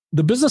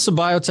The Business of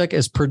Biotech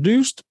is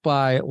produced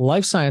by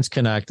Life Science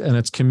Connect and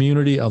its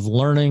community of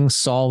learning,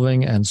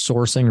 solving, and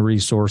sourcing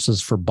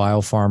resources for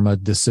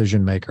biopharma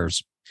decision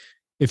makers.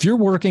 If you're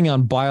working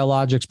on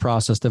biologics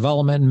process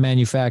development and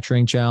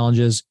manufacturing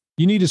challenges,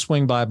 you need to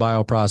swing by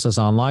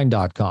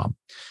bioprocessonline.com.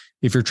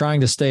 If you're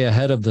trying to stay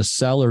ahead of the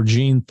cell or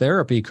gene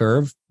therapy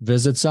curve,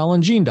 visit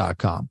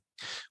cellandgene.com.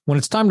 When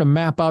it's time to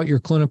map out your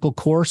clinical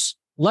course,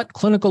 let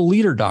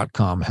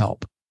clinicalleader.com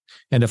help.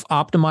 And if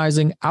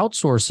optimizing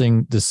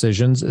outsourcing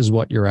decisions is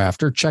what you're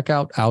after, check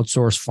out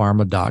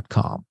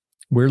outsourcepharma.com.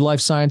 We're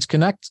Life Science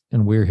Connect,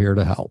 and we're here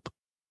to help.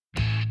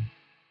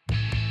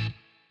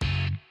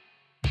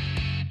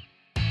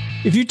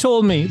 If you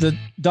told me that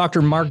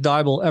Dr. Mark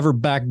Dybul ever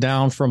backed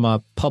down from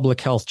a public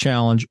health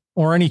challenge,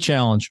 or any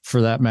challenge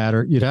for that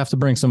matter, you'd have to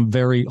bring some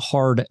very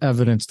hard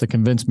evidence to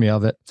convince me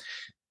of it.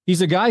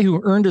 He's a guy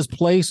who earned his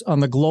place on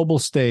the global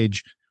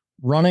stage,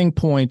 running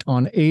point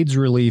on AIDS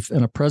relief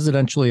in a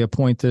presidentially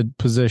appointed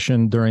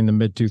position during the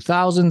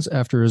mid-2000s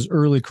after his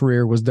early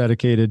career was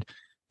dedicated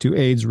to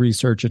AIDS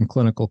research and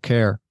clinical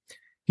care.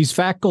 He's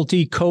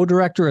faculty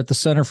co-director at the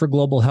Center for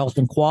Global Health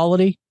and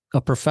Quality,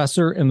 a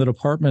professor in the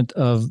Department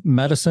of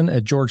Medicine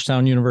at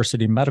Georgetown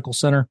University Medical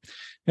Center,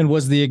 and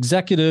was the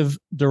executive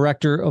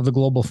director of the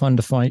Global Fund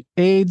to Fight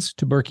AIDS,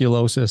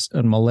 Tuberculosis,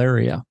 and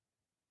Malaria.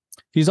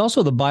 He's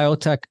also the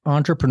biotech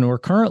entrepreneur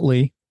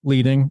currently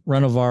leading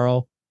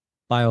Renovaro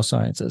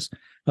BioSciences,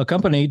 a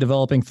company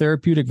developing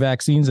therapeutic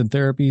vaccines and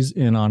therapies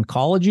in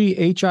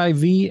oncology,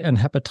 HIV, and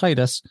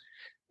hepatitis,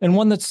 and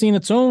one that's seen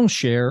its own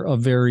share of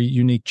very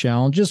unique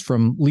challenges,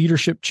 from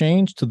leadership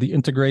change to the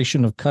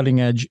integration of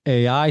cutting-edge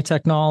AI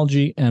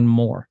technology and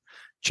more.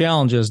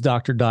 Challenges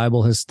Dr.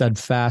 Dybul has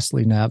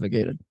steadfastly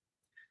navigated.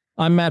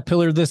 I'm Matt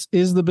Pillar. This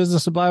is the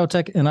Business of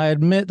Biotech, and I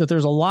admit that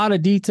there's a lot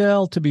of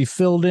detail to be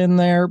filled in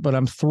there, but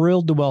I'm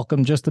thrilled to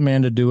welcome just the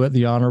man to do it,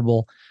 the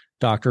Honorable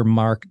Dr.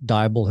 Mark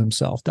Dybul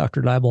himself.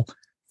 Dr. Dybul,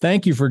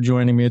 thank you for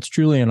joining me. It's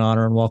truly an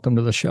honor, and welcome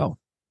to the show.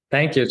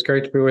 Thank you. It's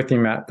great to be with you,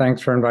 Matt.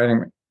 Thanks for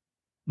inviting me.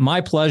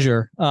 My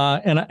pleasure.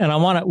 And I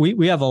want to,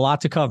 we have a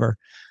lot to cover,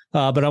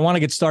 but I want to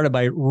get started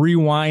by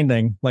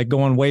rewinding, like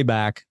going way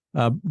back,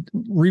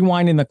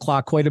 rewinding the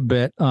clock quite a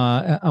bit.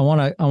 I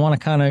want to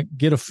kind of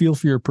get a feel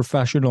for your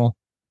professional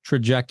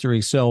trajectory.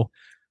 So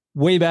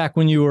way back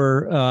when you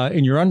were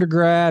in your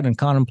undergrad and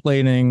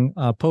contemplating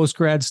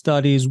post-grad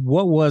studies,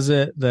 what was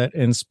it that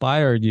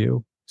inspired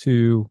you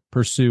to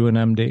pursue an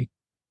MD?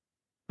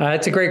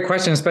 It's a great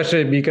question,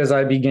 especially because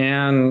I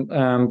began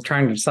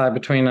trying to decide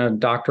between a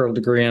doctoral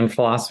degree in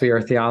philosophy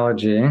or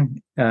theology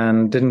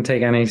and didn't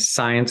take any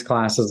science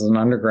classes in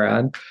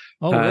undergrad.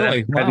 Oh,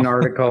 really? Wow. Read an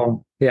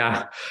article.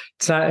 Yeah.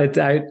 It's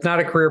not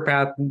a career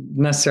path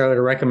necessarily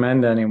to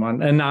recommend to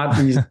anyone, and not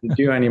easy to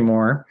do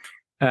anymore.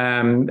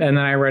 And then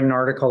I read an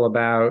article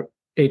about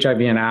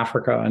HIV in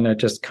Africa, and it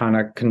just kind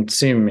of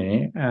consumed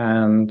me,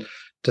 and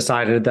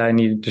decided that I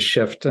needed to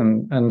shift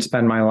and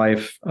spend my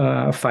life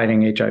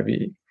fighting HIV.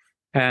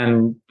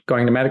 And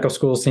going to medical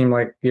school seemed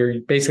like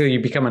you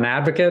become an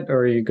advocate,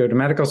 or you go to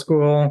medical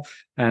school.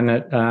 And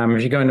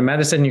if you go into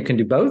medicine, you can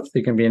do both.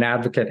 You can be an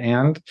advocate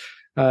and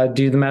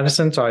do the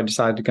medicine. So I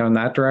decided to go in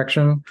that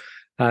direction.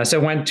 So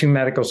I went to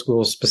medical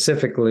school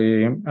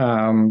specifically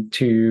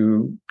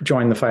to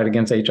join the fight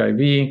against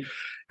HIV.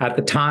 At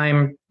the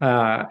time,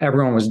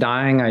 everyone was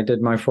dying. I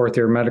did my fourth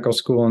year of medical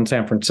school in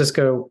San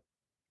Francisco,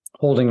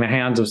 holding the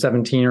hands of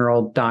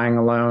 17-year-olds dying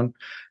alone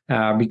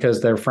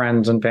because their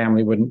friends and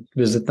family wouldn't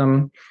visit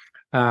them.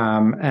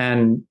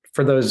 And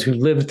for those who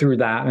lived through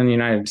that in the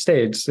United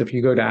States, if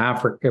you go to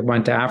Africa,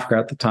 went to Africa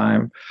at the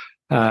time,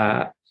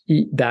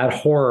 that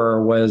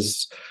horror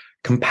was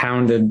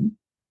compounded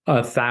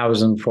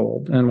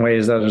 1,000-fold in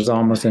ways that is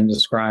almost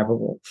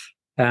indescribable.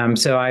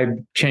 So I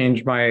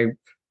changed my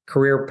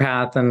career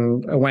path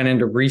and went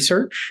into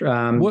research.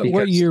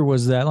 What year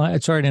was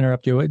that? Sorry to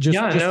interrupt you.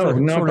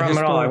 No problem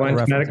at all. I went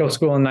to medical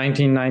school in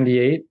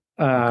 1998.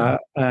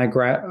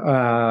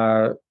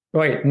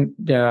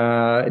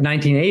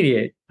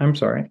 1988. I'm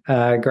sorry.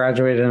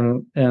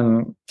 Graduated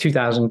in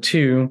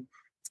 2002.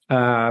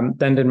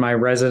 Then did my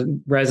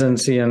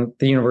residency in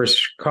the University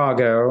of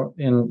Chicago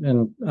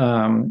in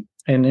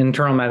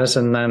internal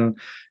medicine, then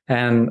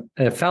and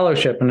a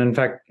fellowship in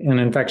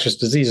infectious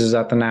diseases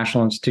at the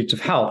National Institutes of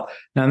Health.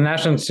 Now, the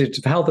National Institutes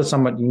of Health is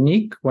somewhat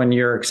unique. When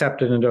you're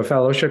accepted into a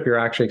fellowship, you're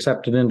actually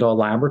accepted into a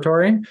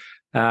laboratory.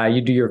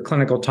 You do your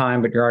clinical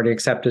time, but you're already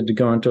accepted to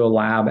go into a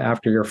lab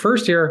after your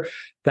first year.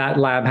 That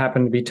lab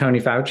happened to be Tony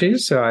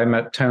Fauci's. So I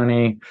met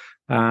Tony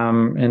in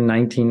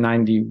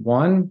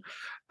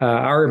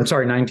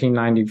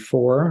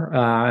 1994,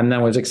 and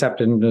then was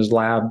accepted into his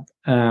lab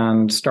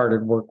and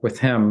started work with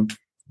him.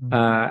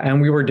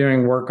 And we were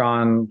doing work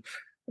on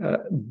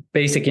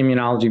basic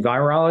immunology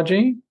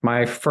virology.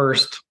 My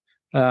first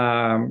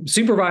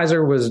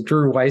supervisor was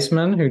Drew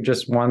Weissman, who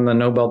just won the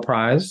Nobel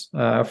Prize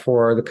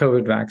for the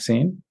COVID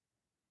vaccine.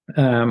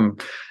 And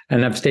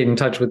I've stayed in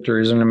touch with Drew.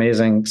 He's an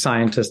amazing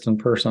scientist in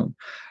person,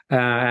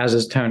 as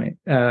is Tony.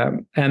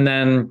 And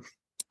then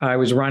I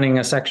was running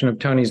a section of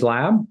Tony's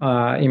lab,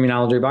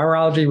 immunology,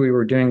 virology. We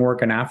were doing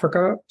work in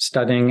Africa,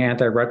 studying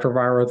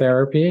antiretroviral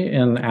therapy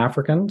in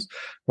Africans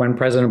when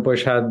President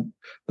Bush had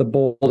the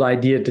bold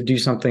idea to do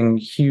something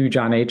huge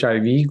on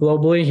HIV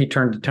globally. He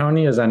turned to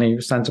Tony, as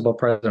any sensible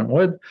president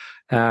would.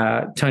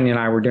 Tony and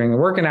I were doing the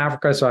work in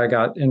Africa, so I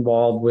got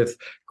involved with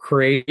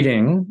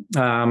creating,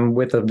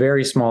 with a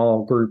very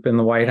small group in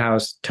the White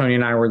House. Tony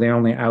and I were the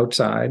only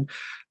outside,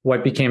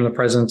 what became the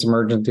president's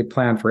emergency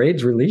plan for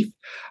AIDS relief,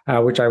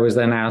 which I was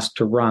then asked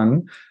to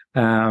run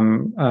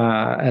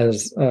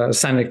as a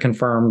Senate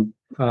confirmed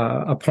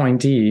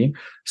appointee.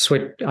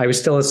 I was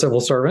still a civil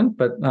servant,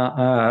 but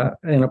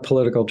in a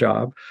political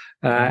job.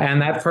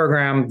 And that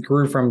program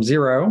grew from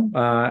zero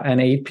budget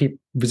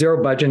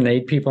and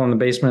 8 people in the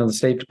basement of the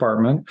State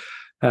Department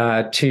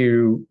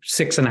to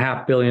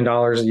 $6.5 billion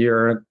a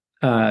year.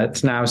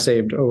 It's now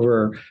saved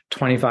over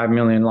 25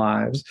 million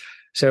lives.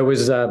 So it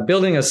was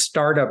building a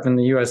startup in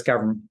the U.S.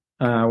 government,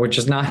 which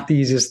is not the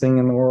easiest thing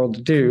in the world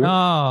to do.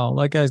 No,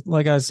 like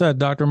I said,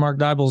 Dr. Mark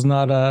Dybul's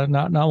not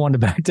one to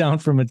back down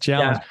from a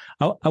challenge.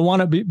 Yeah. I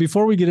want to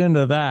before we get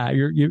into that,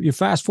 you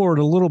fast forward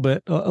a little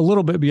bit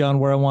beyond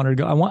where I wanted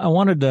to go. I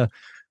wanted to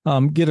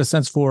get a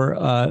sense for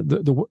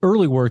the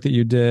early work that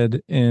you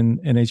did in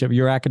HIV,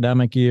 your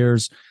academic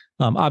years.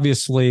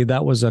 Obviously,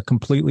 that was a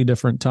completely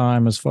different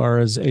time as far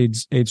as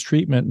AIDS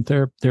treatment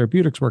and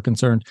therapeutics were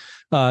concerned.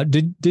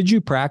 Did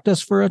you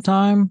practice for a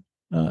time?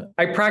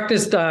 I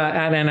practiced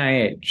at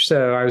NIH,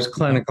 so I was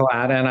clinical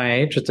at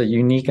NIH. It's a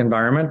unique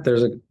environment.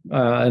 There's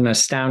an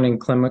astounding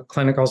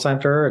clinical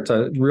center. It's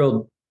a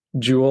real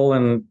jewel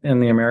in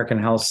the American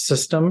health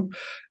system.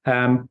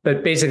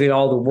 But basically,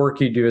 all the work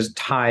you do is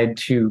tied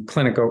to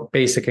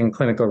basic and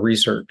clinical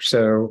research.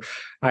 So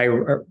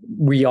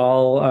we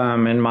all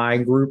in my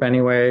group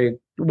anyway,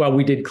 well,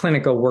 we did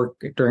clinical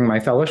work during my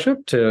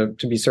fellowship to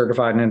be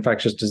certified in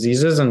infectious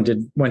diseases,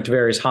 and went to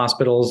various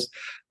hospitals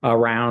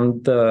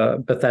around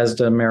the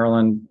Bethesda,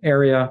 Maryland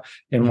area,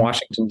 in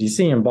Washington,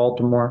 D.C., and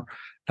Baltimore.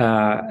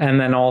 And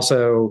then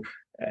also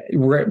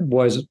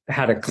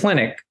had a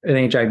clinic,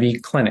 an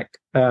HIV clinic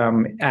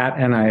at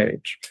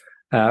NIH.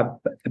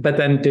 But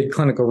then did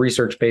clinical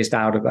research based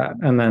out of that,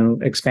 and then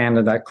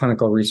expanded that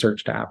clinical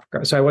research to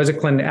Africa. So I was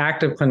an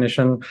active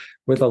clinician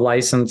with a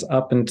license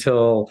up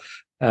until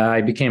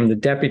I became the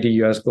deputy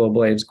U.S.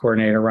 Global AIDS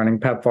Coordinator running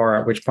PEPFAR,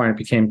 at which point it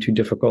became too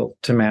difficult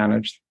to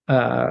manage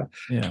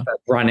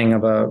running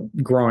of a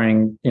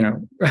growing,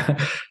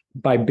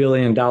 by $1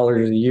 billion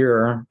a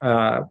year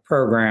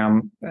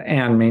program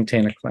and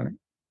maintain a clinic.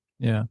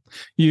 Yeah.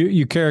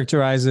 You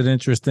characterize it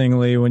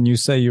interestingly when you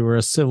say you were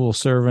a civil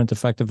servant,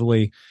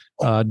 effectively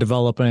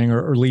developing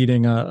or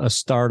leading a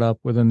startup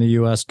within the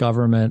U.S.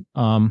 government.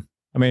 I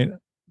mean,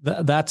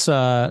 that's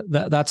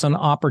an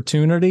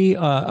opportunity,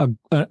 an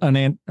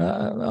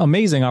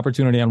amazing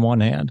opportunity on one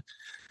hand.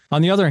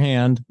 On the other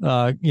hand,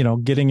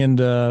 getting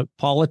into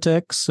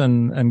politics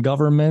and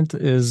government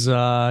is, there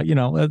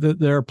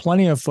are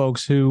plenty of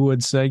folks who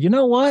would say, you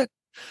know what?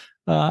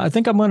 I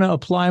think I'm going to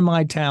apply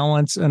my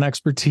talents and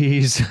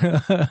expertise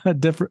a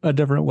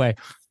different way.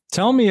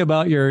 Tell me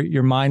about your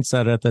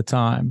mindset at the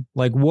time.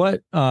 Like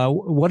what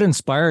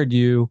inspired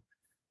you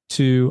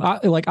to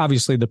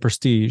obviously the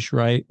prestige,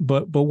 right?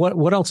 But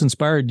what else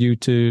inspired you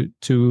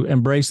to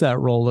embrace that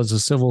role as a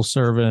civil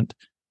servant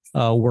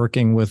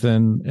working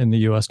in the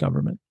U.S.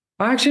 government?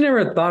 I actually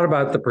never thought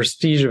about the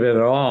prestige of it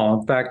at all.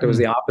 In fact, it was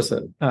the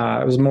opposite.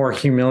 It was more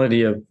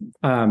humility of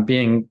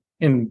being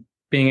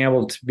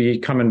able to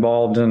become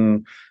involved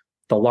in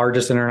the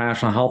largest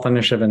international health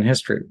initiative in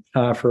history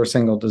for a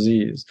single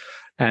disease,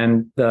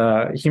 and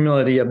the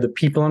humility of the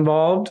people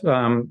involved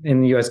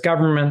in the U.S.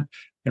 government,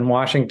 in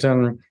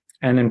Washington,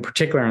 and in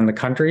particular in the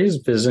countries,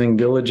 visiting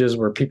villages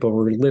where people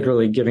were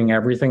literally giving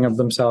everything of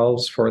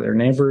themselves for their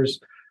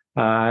neighbors.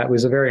 It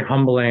was a very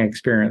humbling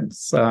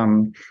experience.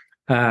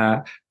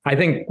 I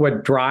think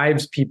what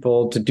drives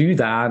people to do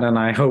that, and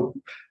I hope,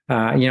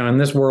 in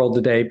this world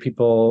today,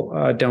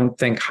 people don't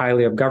think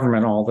highly of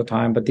government all the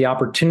time, but the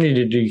opportunity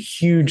to do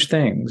huge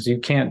things you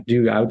can't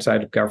do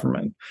outside of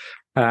government,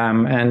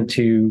 and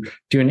to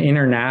do an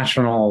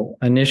international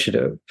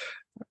initiative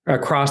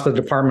across the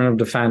Department of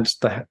Defense,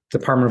 the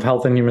Department of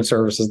Health and Human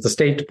Services, the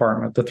State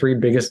Department,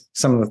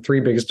 some of the three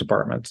biggest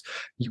departments,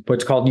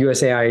 what's called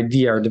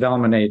USAID, our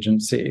development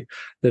agency,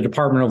 the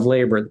Department of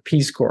Labor, the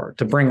Peace Corps,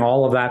 to bring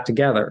all of that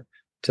together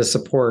to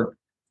support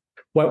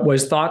what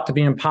was thought to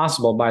be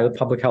impossible by the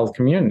public health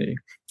community,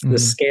 the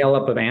scale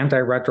up of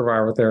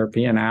antiretroviral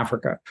therapy in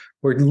Africa,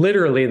 where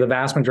literally the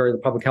vast majority of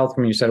the public health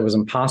community said it was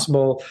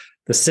impossible.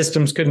 The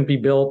systems couldn't be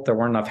built. There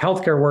weren't enough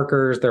healthcare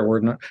workers.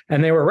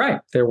 And they were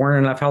right. There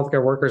weren't enough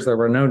healthcare workers. There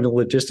were no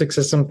logistics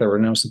systems. There were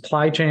no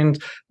supply chains.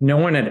 No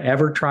one had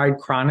ever tried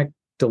chronic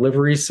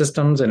delivery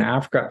systems in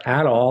Africa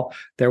at all.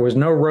 There was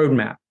no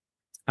roadmap.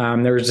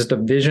 There was just a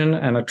vision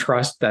and a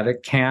trust that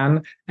it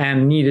can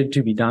and needed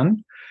to be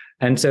done.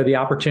 And so the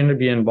opportunity to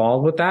be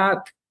involved with that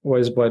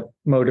was what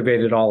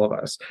motivated all of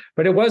us.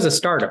 But it was a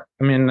startup.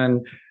 I mean,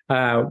 and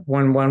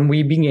when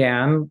we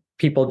began,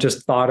 people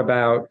just thought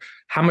about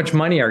how much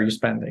money are you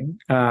spending?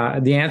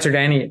 The answer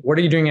to what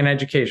are you doing in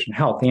education,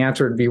 health? The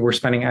answer would be we're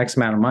spending X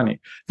amount of money,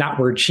 not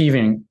we're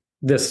achieving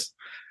this.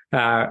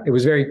 It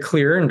was very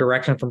clear in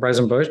direction from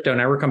President Bush. Don't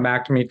ever come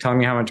back to me telling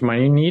me how much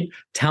money you need.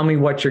 Tell me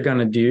what you're going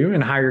to do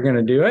and how you're going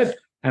to do it,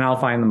 and I'll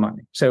find the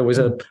money. So it was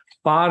a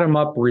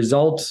bottom-up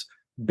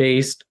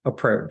results-based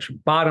approach.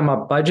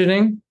 Bottom-up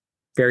budgeting,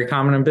 very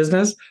common in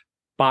business.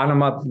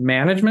 Bottom-up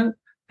management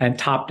and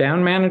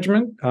top-down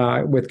management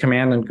with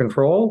command and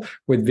control,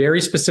 with very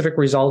specific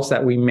results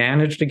that we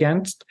managed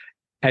against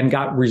and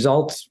got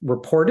results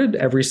reported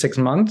every 6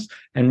 months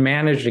and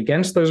managed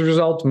against those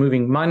results,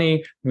 moving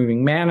money,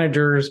 moving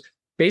managers,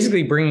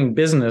 basically bringing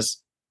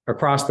business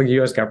across the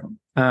US government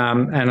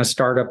and a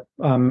startup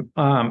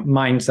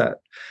mindset.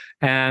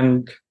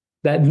 And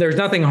that there's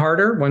nothing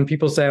harder when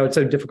people say, oh, it's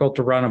so difficult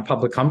to run a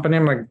public company.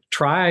 I'm like,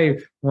 try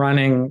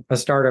running a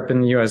startup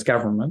in the US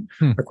government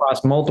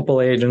across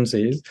multiple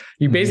agencies.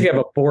 You basically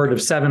have a board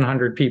of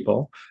 700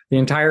 people, the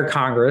entire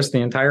Congress, the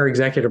entire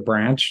executive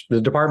branch,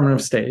 the Department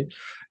of State,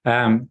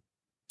 and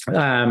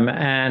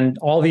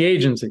all the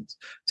agencies.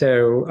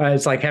 So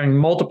it's like having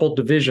multiple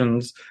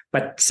divisions,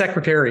 but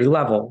secretary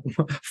level,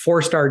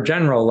 4-star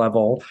general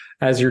level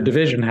as your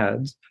division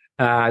heads,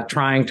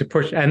 trying to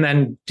push, and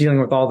then dealing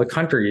with all the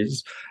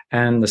countries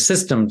and the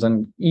systems,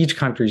 and each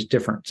country is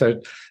different. So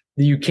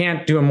you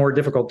can't do a more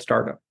difficult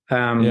startup.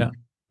 And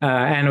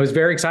it was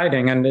very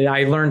exciting. And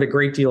I learned a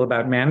great deal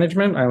about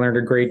management. I learned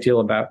a great deal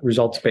about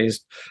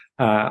results-based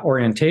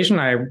orientation.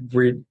 I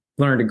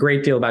learned a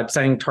great deal about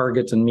setting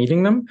targets and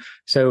meeting them.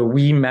 So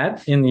we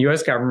met in the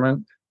US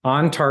government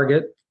on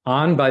target,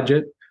 on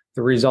budget,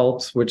 the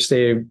results, which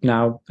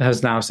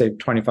has now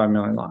saved 25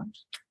 million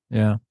lives.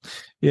 Yeah.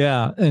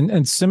 Yeah.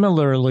 And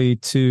similarly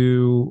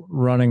to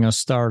running a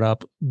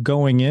startup,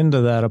 going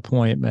into that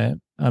appointment,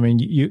 I mean,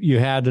 you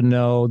had to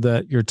know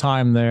that your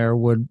time there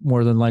would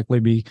more than likely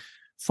be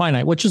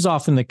finite, which is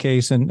often the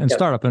case in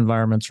startup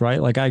environments,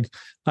 right? Like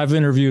I've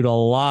interviewed a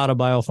lot of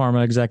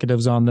biopharma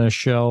executives on this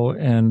show,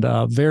 and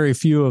very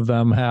few of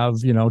them have,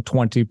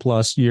 20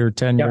 plus year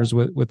tenures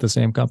with the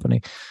same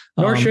company.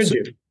 Nor should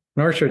you.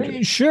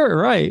 Sure.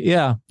 Right.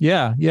 Yeah.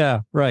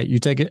 Right. You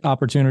take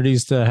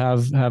opportunities to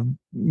have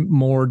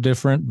more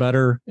different,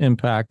 better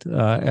impact.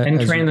 And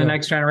train the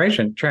next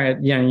generation.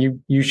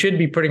 You should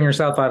be putting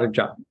yourself out of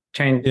job.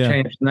 Change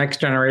the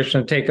next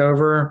generation to take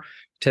over,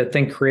 to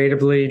think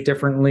creatively,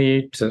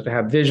 differently, to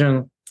have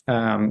vision.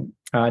 No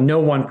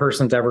one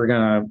person's ever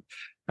going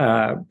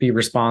to be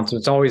responsible.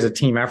 It's always a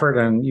team effort,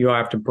 and you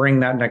have to bring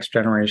that next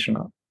generation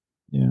up.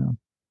 Yeah.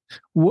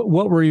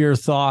 What were your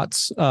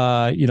thoughts,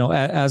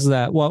 as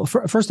that? Well,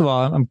 first of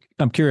all,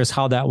 I'm curious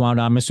how that wound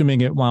down. I'm assuming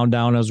it wound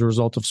down as a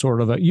result of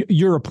sort of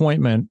your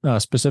appointment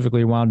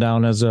specifically wound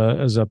down as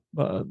a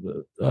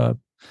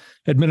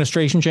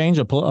administration change,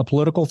 a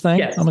political thing.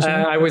 Yes,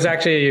 I was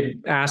actually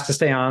asked to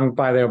stay on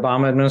by the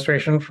Obama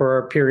administration for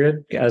a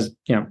period as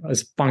a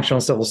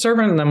functional civil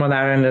servant, and then when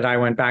that ended, I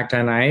went back to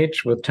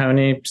NIH with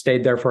Tony,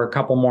 stayed there for a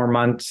couple more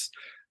months.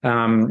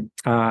 And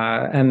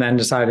then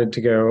decided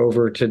to go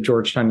over to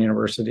Georgetown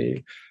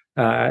University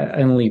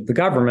and leave the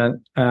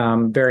government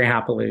very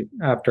happily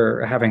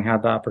after having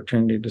had the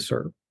opportunity to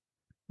serve.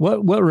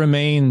 What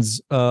remains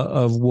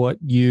of what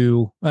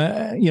you,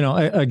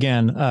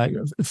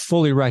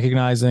 fully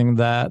recognizing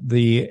that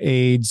the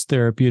AIDS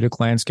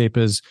therapeutic landscape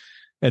has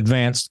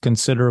advanced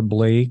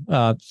considerably,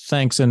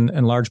 thanks in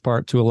large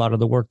part to a lot of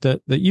the work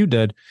that you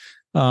did.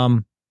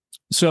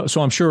 So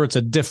I'm sure it's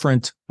a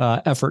different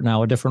effort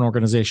now, a different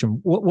organization.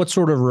 What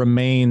sort of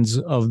remains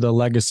of the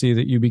legacy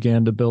that you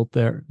began to build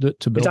there?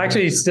 It's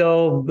actually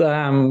still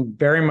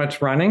very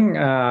much running.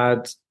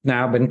 It's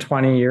now been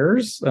 20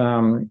 years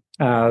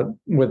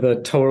with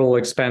a total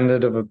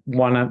expended of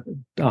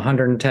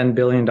 $110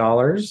 billion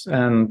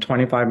and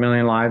 25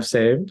 million lives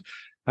saved.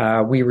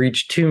 We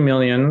reached 2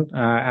 million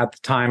at the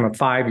time of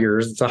 5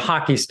 years. It's a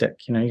hockey stick.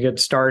 You get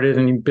started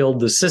and you build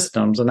the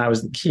systems, and that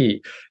was the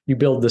key. You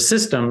build the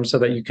systems so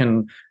that you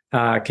can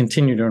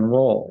continue to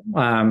enroll.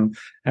 And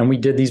we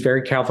did these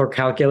very careful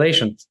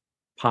calculations,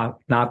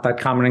 not that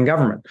common in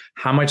government.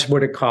 How much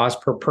would it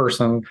cost per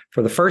person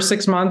for the first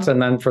 6 months,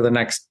 and then for the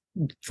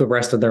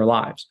rest of their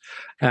lives?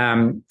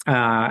 So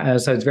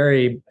it's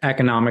very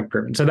economic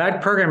driven. So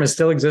that program is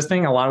still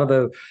existing. A lot of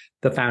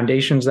the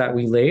foundations that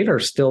we laid are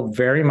still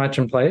very much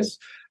in place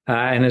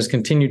and has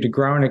continued to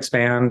grow and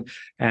expand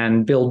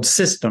and build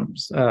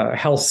systems,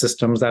 health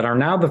systems that are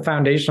now the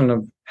foundation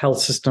of health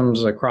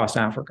systems across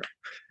Africa,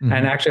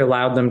 and actually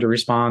allowed them to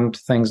respond to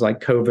things like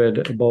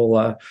COVID,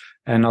 Ebola,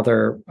 and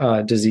other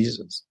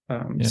diseases.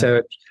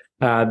 So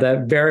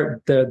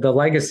the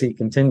legacy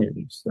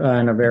continues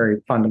in a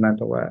very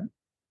fundamental way.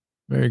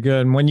 Very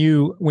good. And when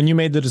you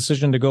made the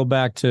decision to go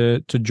back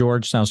to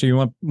Georgetown, so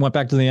you went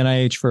back to the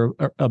NIH for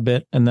a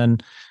bit, and then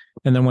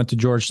went to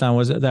Georgetown.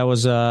 Was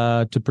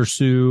to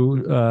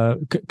pursue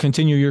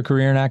continue your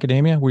career in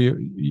academia? Where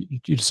you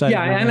decided?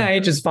 Yeah,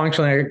 NIH is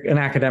functionally an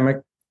academic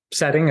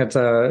setting. It's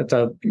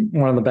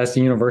one of the best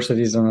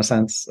universities in a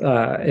sense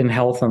in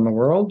health in the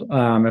world,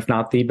 if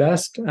not the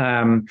best.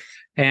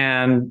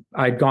 And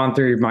I'd gone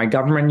through my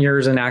government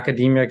years in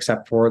academia,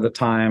 except for the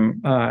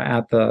time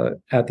at the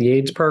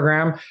AIDS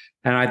program.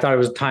 And I thought it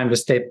was time to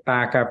step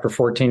back after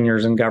 14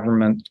 years in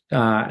government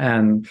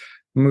and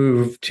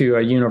move to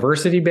a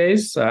university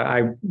base.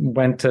 I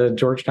went to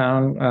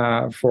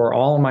Georgetown for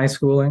all of my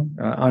schooling,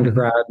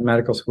 undergrad,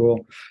 medical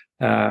school,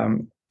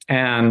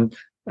 and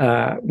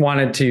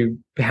wanted to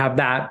have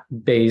that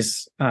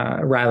base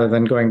rather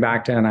than going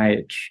back to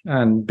NIH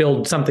and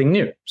build something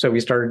new. So we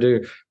started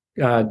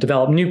to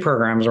develop new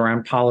programs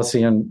around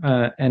policy and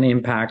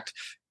impact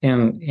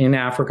in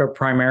Africa,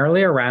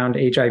 primarily around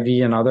HIV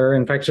and other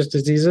infectious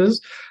diseases.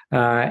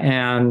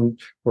 And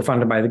we're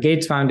funded by the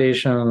Gates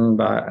Foundation,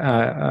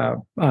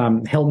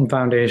 Hilton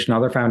Foundation,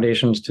 other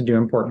foundations to do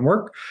important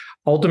work.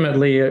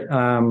 Ultimately,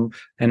 and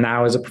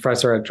now as a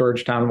professor at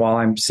Georgetown while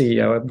I'm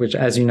CEO, which,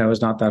 as you know,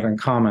 is not that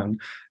uncommon,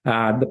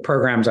 the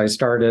programs I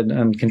started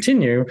and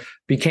continue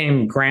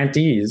became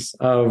grantees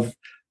of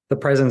the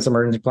President's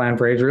Emergency Plan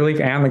for AIDS Relief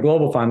and the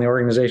Global Fund, the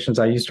organizations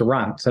I used to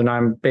run. So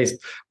now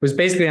was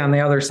basically on the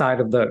other side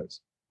of those.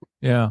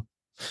 Yeah.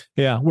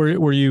 Yeah.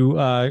 Were you,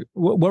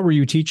 what were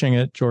you teaching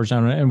at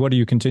Georgetown, and what do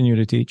you continue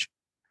to teach?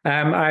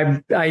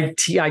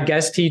 I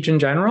guess teach in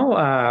general,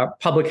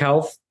 public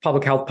health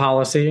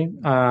policy,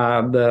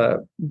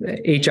 the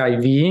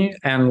HIV,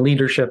 and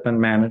leadership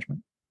and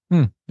management.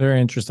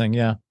 Very interesting.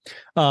 Yeah.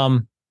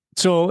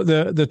 So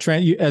the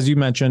trend, as you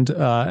mentioned,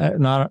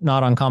 not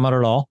uncommon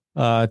at all.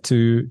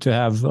 To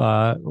have,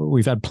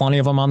 we've had plenty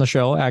of them on the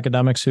show,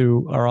 academics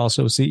who are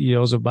also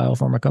CEOs of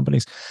biopharma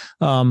companies.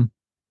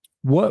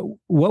 What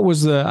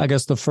was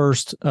the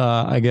first,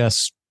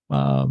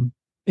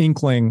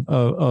 inkling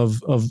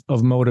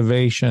of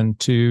motivation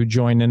to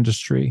join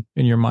industry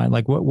in your mind?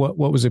 Like what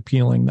was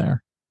appealing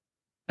there?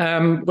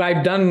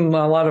 I've done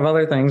a lot of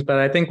other things, but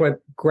I think what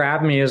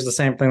grabbed me is the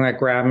same thing that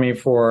grabbed me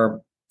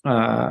for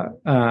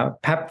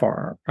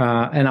PEPFAR,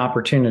 an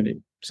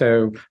opportunity.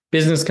 So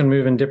business can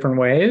move in different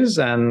ways.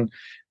 And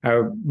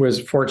I was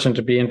fortunate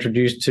to be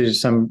introduced to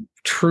some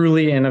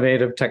truly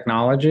innovative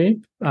technology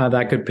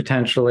that could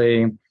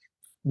potentially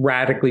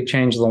radically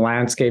change the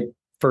landscape,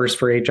 first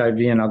for HIV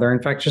and other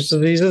infectious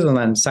diseases, and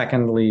then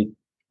secondly,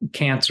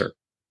 cancer.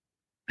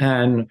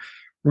 And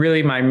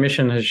really my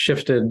mission has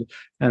shifted,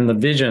 and the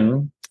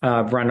vision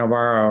of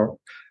Renovaro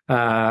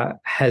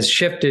has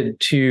shifted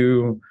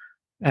to,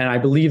 and I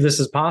believe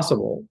this is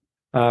possible,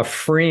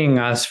 freeing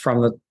us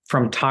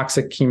from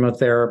toxic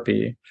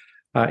chemotherapy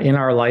in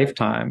our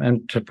lifetime,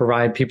 and to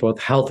provide people with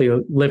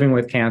living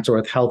with cancer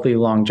with healthy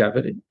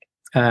longevity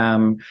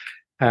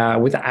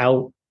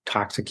without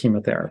toxic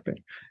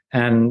chemotherapy.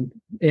 And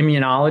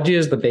immunology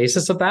is the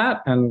basis of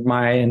that. And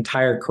my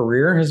entire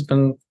career has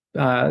been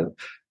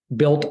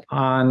built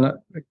on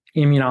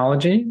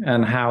immunology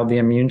and how the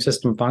immune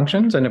system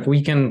functions. And if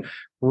we can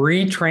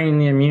retrain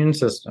the immune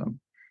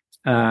system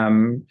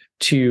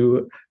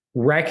to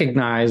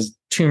recognize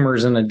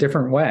tumors in a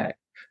different way,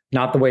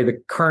 not the way the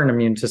current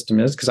immune system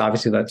is, because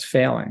obviously that's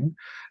failing.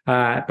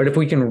 But if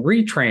we can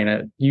retrain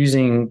it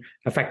using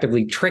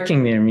effectively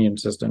tricking the immune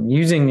system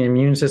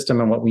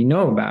and what we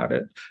know about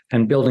it,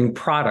 and building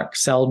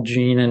products, cell,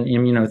 gene, and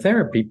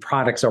immunotherapy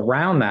products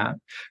around that,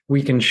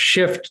 we can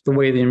shift the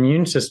way the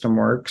immune system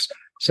works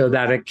so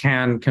that it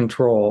can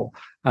control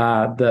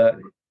the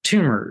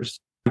tumors.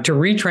 To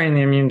retrain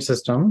the immune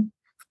system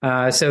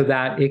so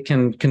that it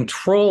can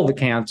control the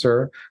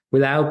cancer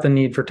without the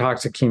need for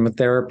toxic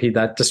chemotherapy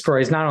that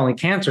destroys not only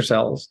cancer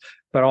cells,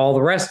 but all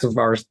the rest of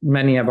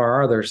many of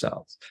our other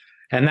cells.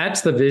 And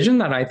that's the vision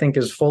that I think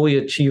is fully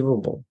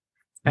achievable.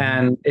 Mm-hmm.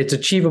 And it's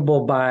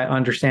achievable by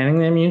understanding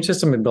the immune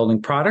system and building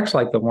products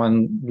like the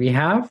one we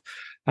have,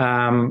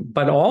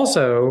 but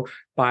also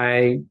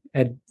by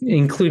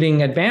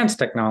including advanced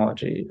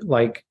technology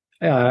like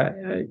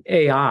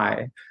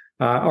AI,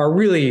 are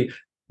really,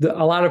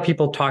 a lot of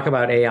people talk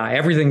about AI.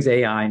 Everything's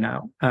AI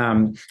now.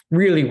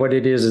 Really what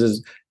it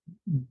is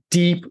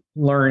deep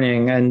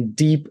learning and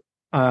deep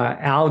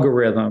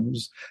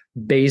algorithms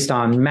based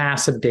on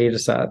massive data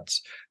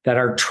sets that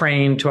are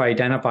trained to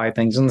identify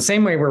things. In the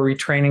same way we're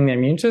retraining the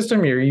immune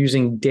system, you're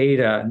using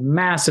data,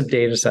 massive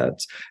data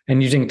sets,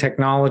 and using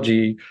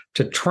technology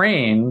to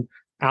train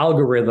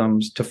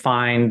algorithms to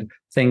find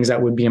things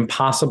that would be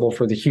impossible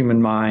for the human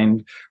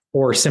mind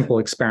or simple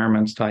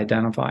experiments to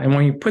identify. And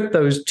when you put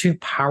those two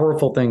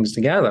powerful things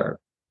together,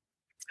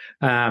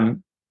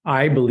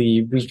 I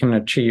believe we can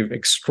achieve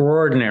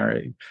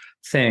extraordinary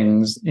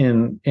things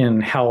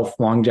in health,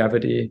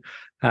 longevity,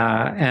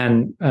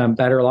 and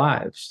better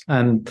lives.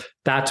 And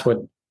that's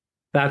what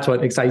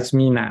excites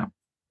me now.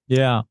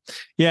 Yeah.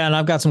 And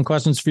I've got some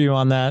questions for you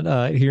on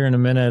that here in a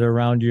minute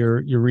around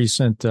your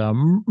recent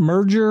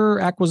merger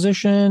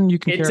acquisition. You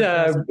can.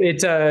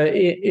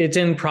 It's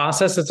in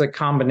process. It's a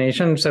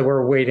combination. So we're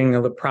awaiting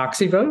the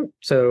proxy vote.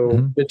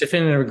 So the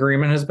definitive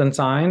agreement has been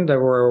signed.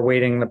 We're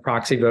awaiting the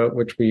proxy vote,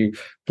 which we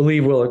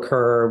believe will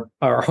occur,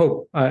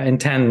 or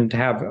intend to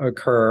have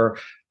occur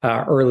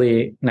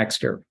early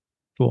next year.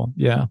 Cool.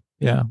 Yeah.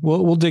 Yeah,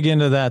 we'll dig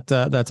into that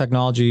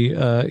technology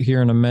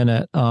here in a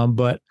minute.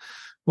 But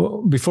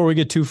before we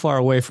get too far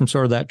away from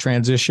sort of that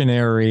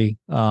transitionary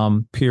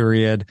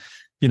period,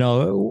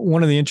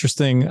 one of the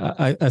interesting,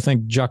 I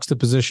think,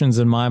 juxtapositions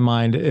in my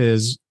mind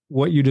is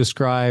what you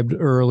described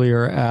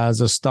earlier as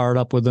a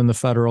startup within the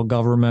federal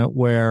government,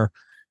 where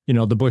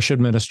the Bush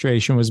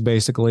administration was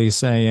basically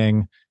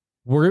saying,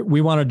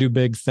 we want to do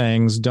big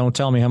things. Don't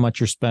tell me how much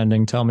you're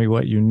spending. Tell me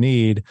what you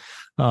need.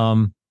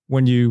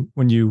 When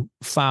you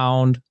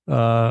found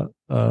a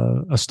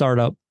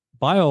startup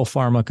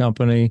biopharma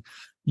company,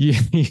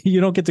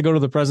 you don't get to go to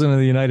the president of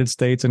the United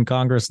States and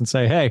Congress and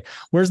say, "Hey,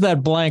 where's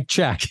that blank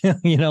check?"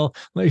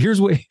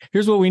 Here's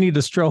what we need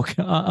to stroke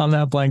on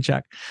that blank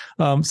check.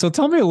 So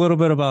tell me a little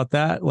bit about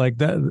that, like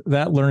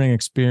that learning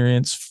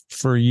experience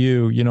for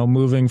you.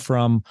 Moving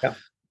from. Yeah.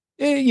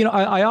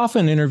 I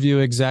often interview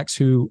execs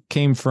who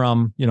came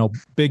from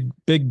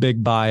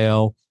big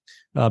bio.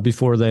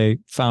 Before they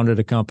founded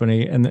a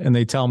company, and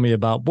they tell me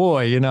about,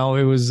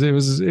 it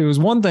was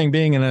one thing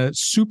being in a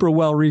super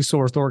well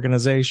resourced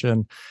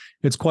organization.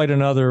 It's quite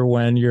another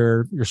when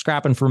you're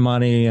scrapping for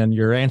money and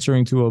you're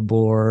answering to a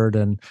board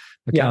and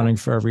accounting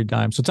for every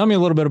dime. So tell me a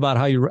little bit about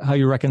how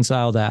you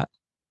reconcile that.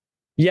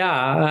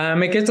 Yeah,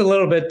 it gets a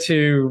little bit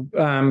to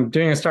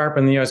doing a startup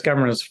in the U.S.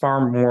 government is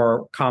far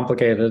more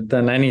complicated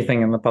than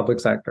anything in the public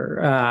sector,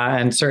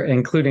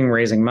 including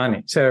raising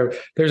money. So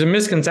there's a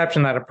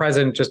misconception that a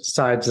president just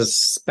decides to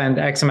spend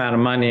X amount of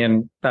money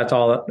and that's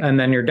all, and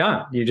then you're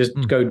done. You just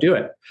go do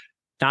it.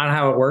 Not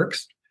how it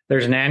works.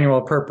 There's an annual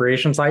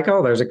appropriation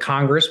cycle. There's a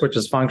Congress, which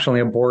is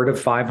functionally a board of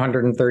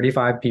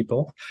 535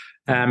 people.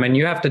 And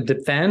you have to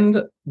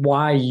defend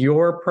why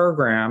your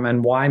program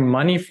and why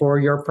money for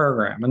your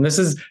program. And this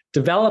is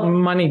development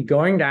money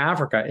going to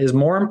Africa is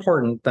more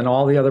important than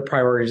all the other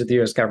priorities that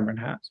the US government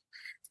has.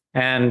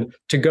 And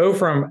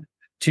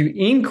to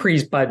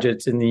increase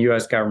budgets in the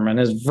US government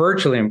is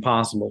virtually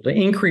impossible. To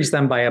increase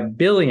them by $1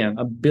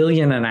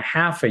 billion and a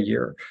half a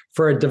year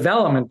for a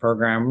development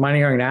program,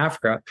 money going to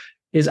Africa,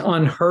 is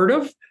unheard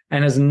of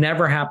and has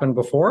never happened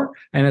before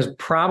and is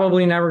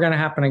probably never going to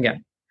happen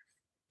again.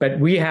 But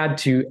we had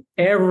to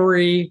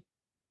literally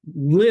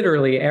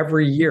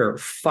every year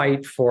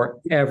fight for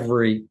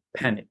every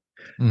penny.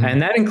 Mm-hmm.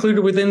 And that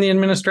included within the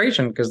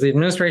administration, because the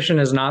administration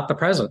is not the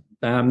president.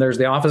 There's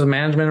the Office of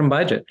Management and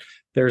Budget.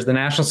 There's the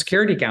National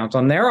Security Council,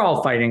 and they're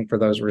all fighting for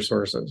those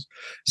resources.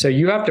 So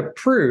you have to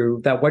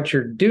prove that what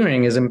you're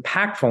doing is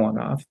impactful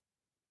enough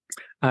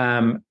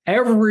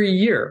every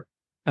year.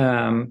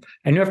 And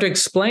you have to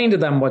explain to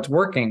them what's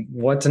working,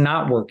 what's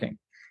not working.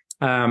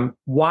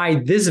 Why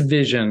this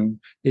vision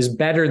is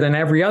better than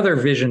every other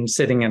vision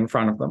sitting in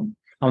front of them.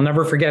 I'll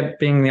never forget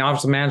being in the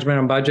Office of Management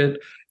and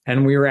Budget,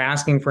 and we were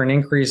asking for an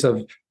increase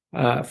of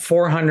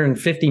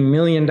 $450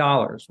 million,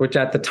 which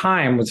at the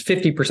time was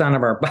 50%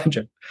 of our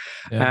budget.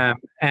 Yeah.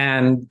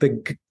 And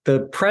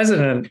the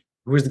president,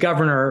 who was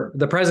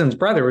the president's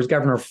brother, was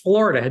governor of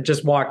Florida, had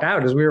just walked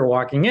out as we were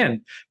walking in.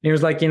 And he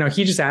was like,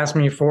 he just asked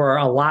me for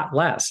a lot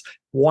less.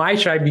 Why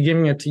should I be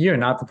giving it to you,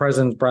 not the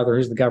president's brother,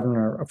 who's the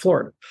governor of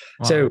Florida?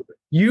 Wow. So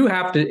you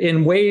have to,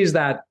 in ways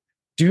that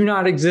do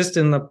not exist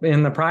in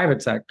the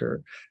private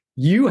sector,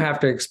 you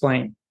have to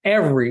explain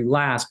every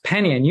last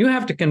penny, and you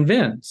have to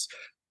convince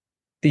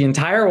the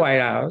entire White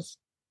House,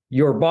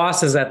 your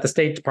bosses at the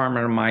State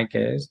Department in my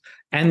case,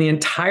 and the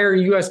entire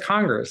U.S.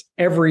 Congress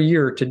every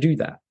year to do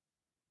that.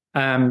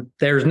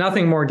 There's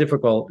nothing more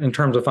difficult in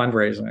terms of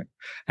fundraising.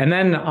 And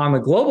then on the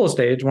global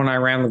stage, when I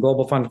ran the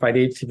Global Fund to Fight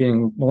HCV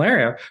and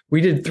Malaria,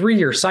 we did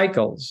 3-year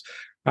cycles.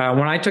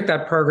 When I took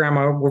that program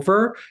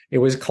over, it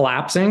was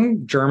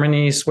collapsing.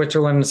 Germany,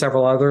 Switzerland, and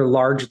several other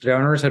large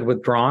donors had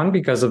withdrawn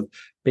because of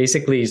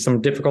basically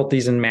some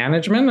difficulties in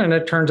management. And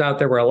it turns out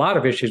there were a lot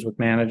of issues with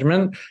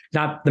management.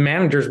 Not the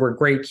managers were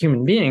great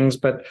human beings,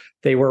 but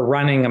they were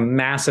running a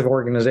massive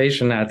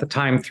organization at the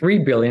time,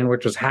 $3 billion,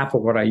 which was half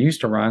of what I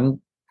used to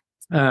run.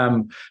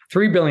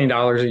 $3 billion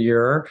a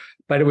year,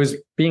 but it was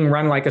being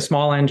run like a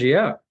small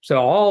NGO. So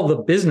all the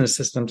business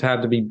systems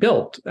had to be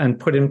built and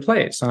put in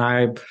place. And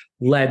I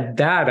led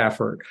that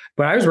effort.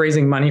 But I was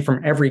raising money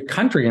from every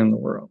country in the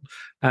world,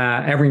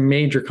 every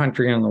major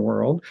country in the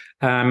world.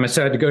 So I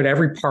had to go to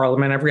every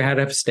parliament, every head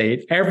of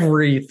state,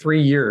 every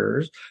 3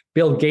 years.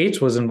 Bill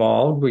Gates was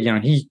involved.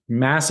 He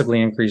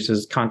massively increased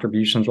his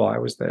contributions while I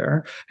was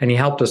there, and he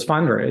helped us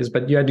fundraise.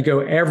 But you had to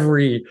go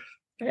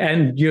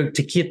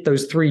to keep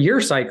those 3-year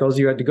cycles,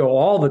 you had to go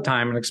all the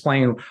time and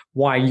explain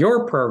why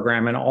your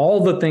program and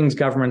all the things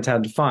governments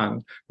had to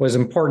fund was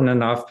important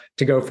enough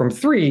to go from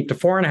 $3 to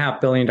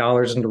 $4.5 billion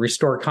and to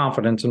restore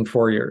confidence in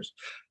 4 years.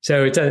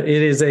 So it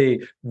is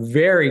a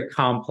very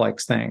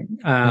complex thing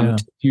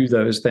to do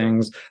those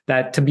things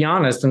that, to be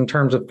honest, in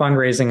terms of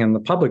fundraising in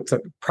the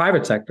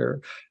private sector,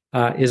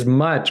 is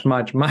much,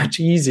 much, much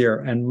easier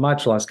and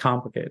much less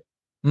complicated.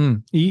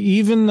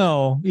 Even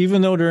though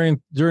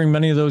during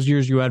many of those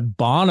years you had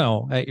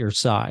Bono at your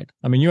side.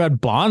 I mean, you had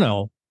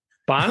Bono.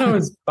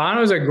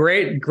 Bono's a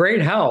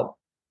great help.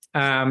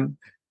 And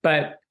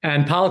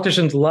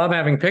politicians love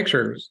having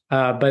pictures.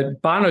 But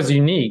Bono's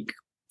unique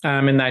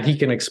in that he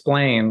can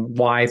explain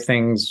why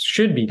things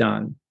should be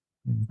done.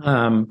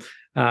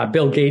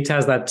 Bill Gates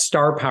has that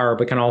star power,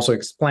 but can also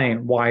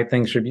explain why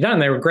things should be done.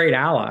 They were great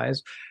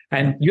allies.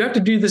 And you have to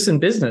do this in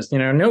business.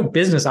 No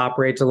business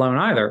operates alone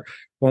either.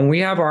 When we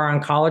have our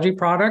oncology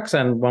products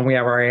and when we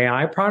have our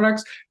AI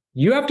products,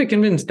 you have to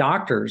convince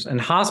doctors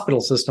and hospital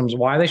systems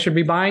why they should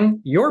be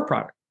buying your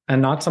product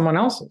and not someone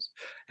else's.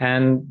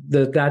 And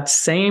that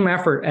same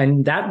effort,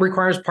 and that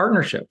requires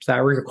partnerships.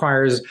 That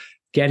requires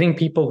getting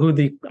people who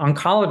the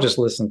oncologists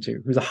listen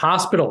to, who the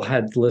hospital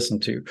heads listen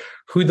to,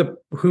 who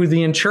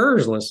the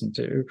insurers listen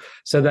to,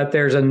 so that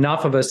there's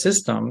enough of a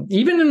system.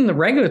 Even in the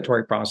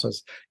regulatory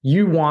process,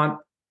 you want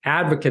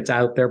advocates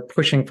out there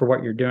pushing for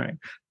what you're doing.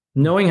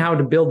 Knowing how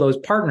to build those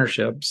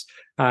partnerships,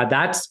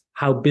 that's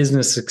how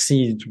business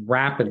succeeds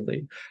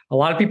rapidly. A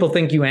lot of people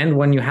think you end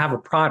when you have a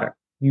product.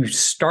 You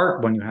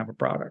start when you have a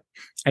product,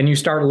 and you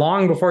start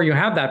long before you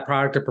have that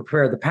product to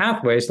prepare the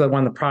pathway so that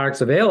when the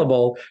product's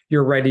available,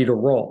 you're ready to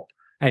roll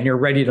and you're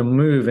ready to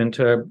move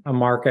into a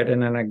market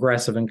in an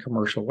aggressive and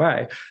commercial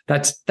way.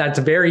 That's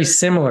very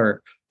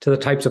similar to the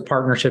types of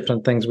partnerships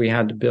and things we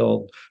had to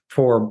build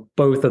for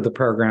both of the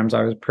programs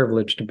I was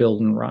privileged to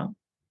build and run.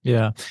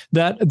 Yeah,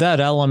 that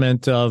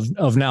element of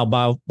now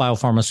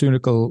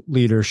biopharmaceutical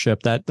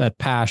leadership, that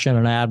passion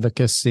and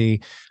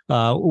advocacy,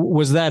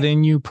 was that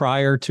in you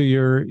prior to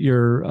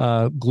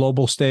your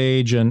global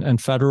stage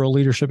and federal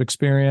leadership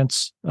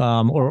experience,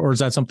 or is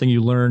that something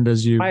you learned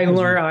as you? I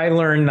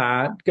learned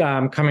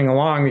that coming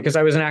along because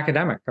I was an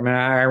academic. I mean,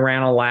 I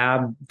ran a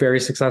lab,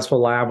 very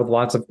successful lab with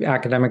lots of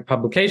academic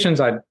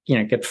publications. I'd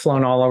get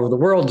flown all over the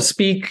world to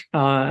speak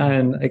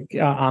on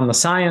the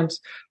science.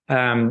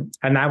 And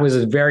that was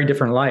a very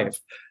different life.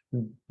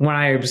 When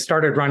I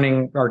started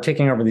running or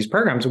taking over these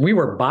programs, we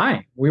were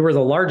the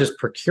largest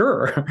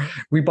procurer.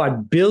 We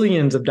bought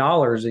billions of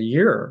dollars a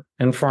year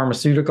in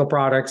pharmaceutical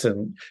products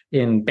and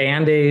in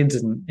Band-Aids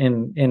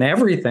and in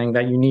everything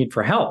that you need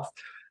for health.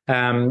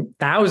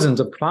 Thousands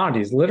of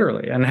commodities,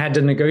 literally, and had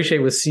to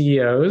negotiate with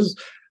CEOs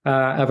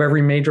of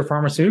every major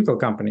pharmaceutical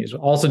companies.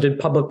 Also did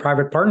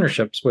public-private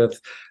partnerships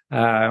with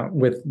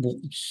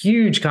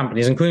huge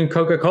companies, including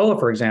Coca-Cola,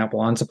 for example,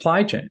 on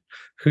supply chain.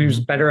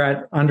 Who's better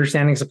at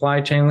understanding supply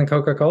chain than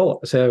Coca-Cola?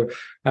 So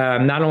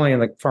not only in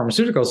the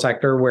pharmaceutical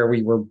sector, where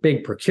we were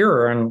big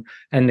procurer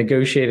and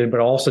negotiated,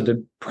 but also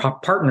did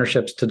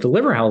partnerships to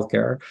deliver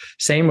healthcare.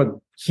 Same with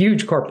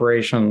huge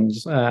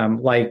corporations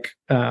like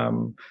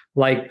Coca-Cola.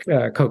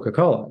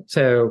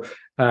 So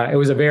it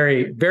was a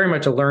very, very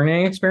much a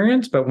learning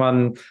experience, but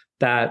one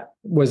that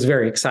was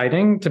very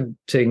exciting to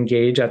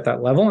engage at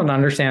that level and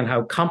understand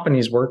how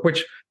companies work,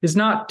 which is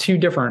not too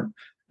different.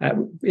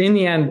 In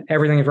the end,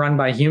 everything is run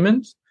by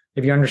humans.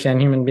 If you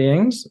understand human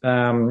beings,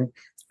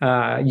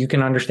 you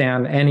can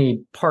understand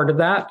any part of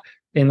that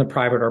in the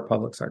private or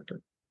public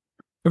sector.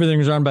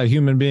 Everything is run by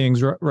human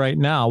beings right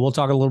now. We'll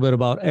talk a little bit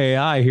about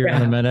AI here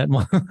in a minute.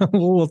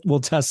 We'll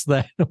test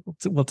that.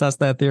 We'll test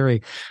that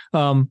theory.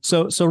 So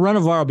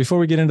Renovaro, before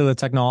we get into the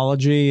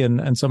technology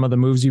and some of the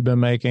moves you've been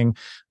making,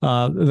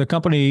 the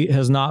company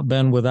has not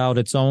been without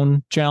its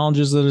own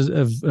challenges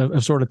that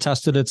have sort of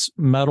tested its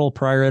mettle.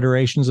 Prior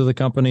iterations of the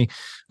company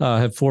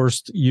have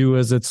forced you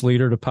as its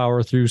leader to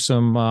power through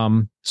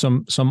some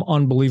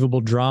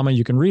unbelievable drama.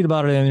 You can read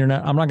about it on the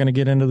internet. I'm not going to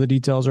get into the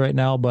details right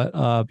now, but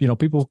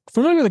people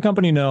familiar with the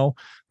company know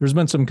there's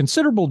been some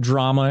considerable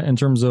drama in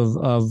terms of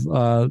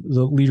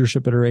the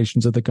leadership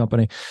iterations of the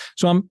company.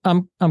 So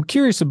I'm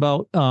curious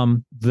about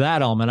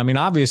that element. I mean,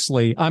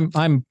 obviously,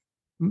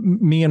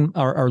 me and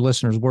our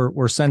listeners,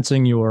 we're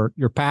sensing your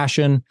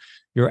passion,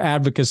 your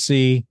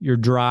advocacy, your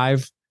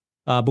drive.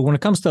 But when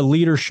it comes to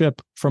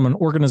leadership from an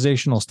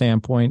organizational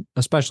standpoint,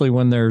 especially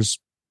when there's,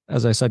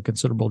 as I said,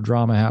 considerable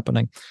drama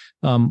happening,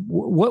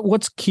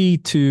 what's key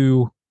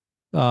to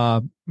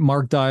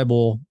Mark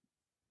Dybul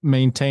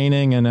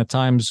maintaining and at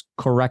times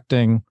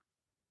correcting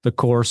the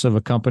course of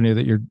a company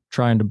that you're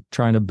trying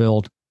to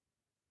build?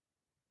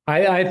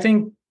 I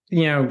think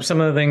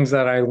some of the things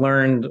that I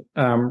learned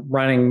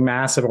running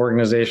massive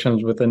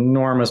organizations with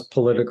enormous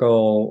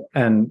political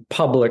and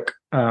public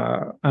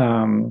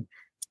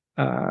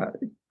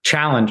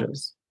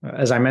challenges.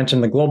 As I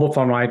mentioned, the Global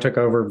Fund, when I took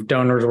over,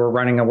 donors were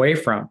running away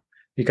from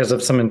because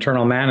of some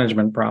internal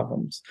management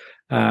problems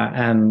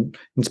and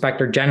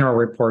Inspector General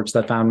reports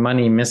that found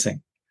money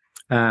missing.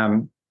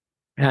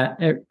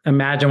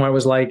 Imagine what it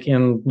was like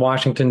in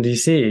Washington,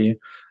 D.C.,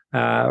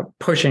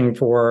 pushing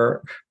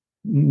for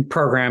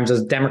programs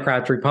as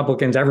Democrats,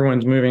 Republicans,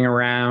 everyone's moving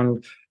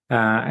around,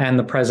 and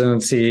the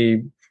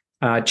presidency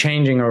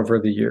changing over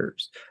the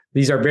years.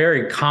 These are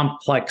very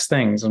complex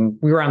things. And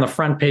we were on the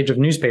front page of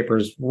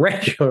newspapers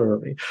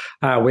regularly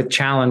with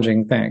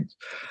challenging things.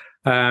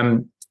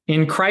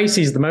 In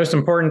crises, the most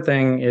important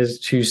thing is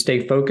to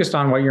stay focused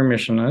on what your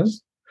mission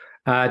is,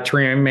 to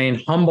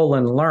remain humble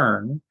and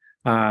learn.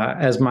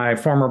 As my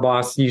former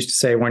boss used to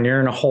say, when you're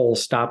in a hole,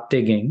 stop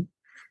digging,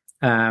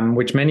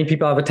 which many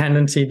people have a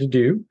tendency to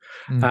do,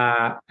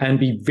 and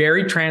be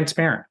very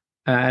transparent.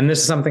 And this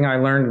is something I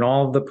learned in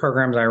all of the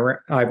programs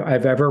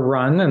I've ever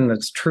run, and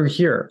it's true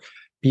here.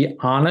 be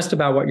honest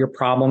about what your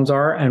problems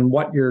are and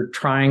what you're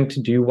trying to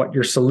do, what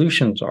your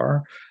solutions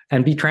are,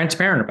 and be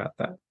transparent about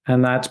that.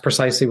 And that's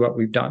precisely what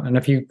we've done. And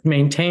if you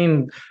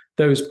maintain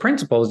those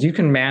principles, you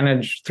can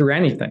manage through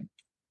anything.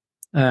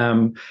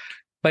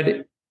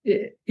 But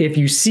if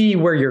you see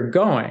where you're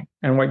going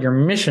and what your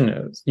mission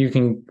is, you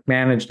can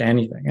manage to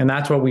anything. And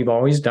that's what we've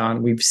always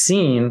done. We've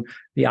seen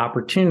the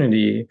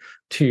opportunity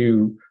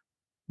and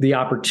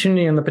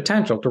the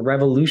potential to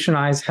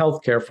revolutionize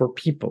healthcare for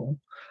people,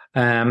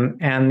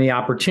 and the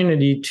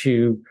opportunity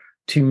to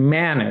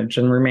manage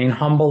and remain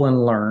humble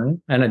and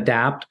learn and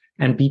adapt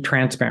and be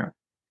transparent.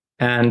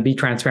 And be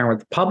transparent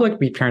with the public,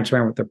 be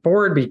transparent with the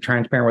board, be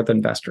transparent with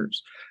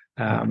investors.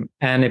 And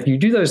if you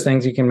do those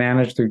things, you can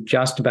manage through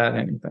just about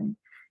anything.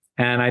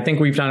 And I think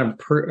we've done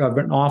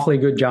an awfully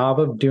good job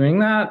of doing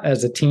that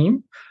as a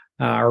team.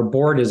 Our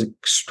board is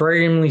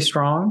extremely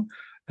strong.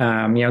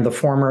 The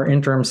former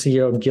interim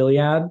CEO of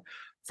Gilead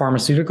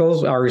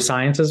Pharmaceuticals,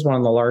 BioSciences, one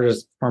of the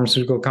largest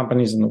pharmaceutical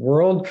companies in the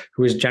world,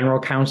 who was general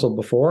counsel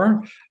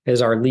before,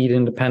 is our lead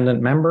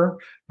independent member.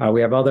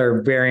 We have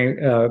other very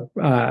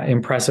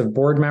impressive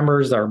board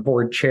members. Our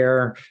board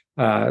chair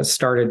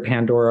started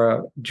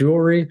Pandora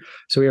Jewelry.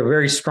 So we have a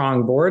very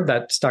strong board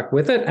that stuck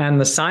with it. And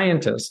the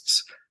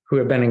scientists who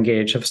have been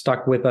engaged have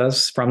stuck with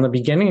us from the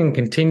beginning and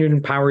continued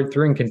and powered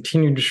through and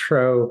continued to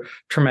show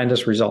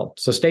tremendous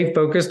results. So stay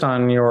focused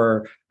on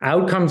your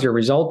outcomes, your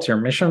results, your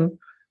mission.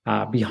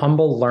 Be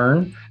humble,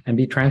 learn, and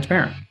be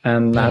transparent.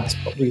 And that's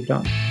what we've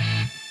done.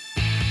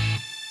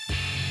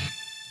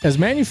 As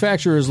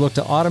manufacturers look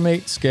to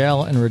automate,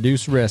 scale, and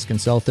reduce risk in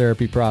cell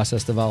therapy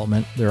process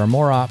development, there are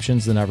more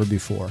options than ever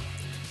before.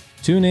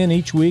 Tune in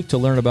each week to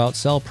learn about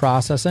cell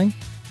processing,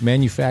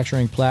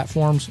 manufacturing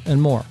platforms,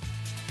 and more.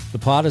 The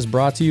pod is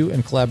brought to you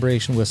in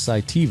collaboration with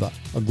Cytiva,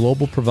 a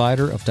global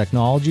provider of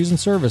technologies and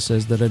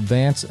services that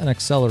advance and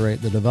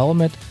accelerate the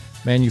development,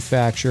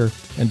 manufacture,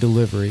 and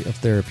delivery of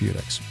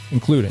therapeutics,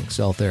 including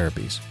cell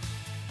therapies.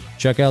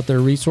 Check out their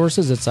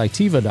resources at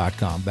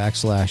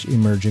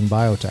cytiva.com/emerging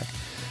biotech.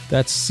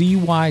 That's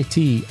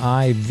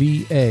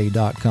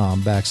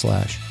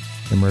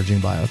CYTIVA.com/emerging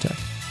biotech.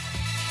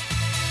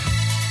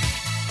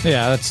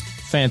 Yeah, that's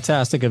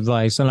fantastic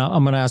advice. And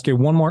I'm going to ask you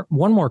one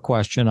more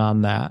question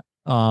on that.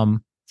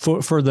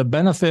 For the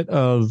benefit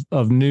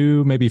of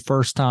new, maybe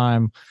first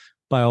time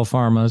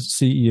biopharma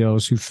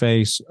CEOs who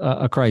face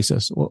a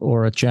crisis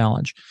or a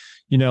challenge.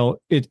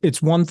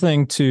 It's one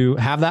thing to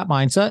have that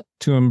mindset,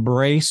 to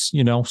embrace,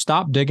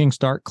 stop digging,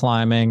 start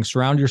climbing,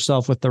 surround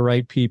yourself with the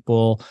right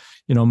people,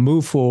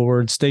 move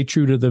forward, stay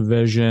true to the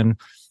vision.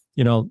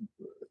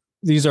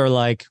 These are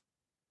like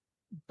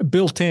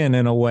built in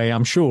a way,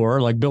 I'm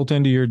sure, like built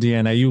into your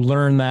DNA. You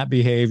learn that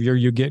behavior,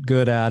 you get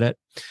good at it.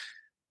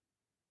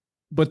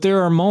 But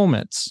there are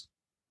moments,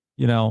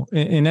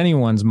 in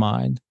anyone's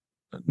mind,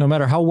 no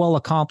matter how well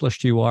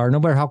accomplished you are, no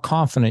matter how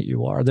confident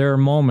you are, there are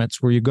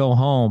moments where you go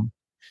home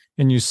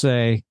and you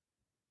say,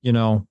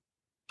 I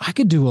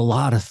could do a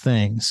lot of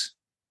things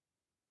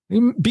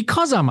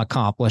because I'm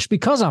accomplished,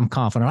 because I'm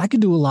confident. I could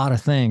do a lot of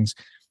things.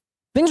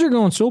 Things are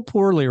going so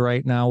poorly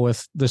right now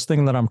with this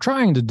thing that I'm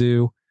trying to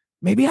do.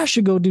 Maybe I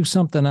should go do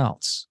something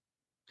else.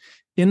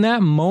 In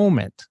that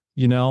moment,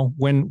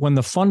 when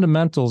the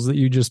fundamentals that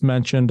you just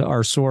mentioned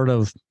are sort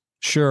of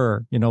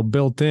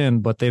built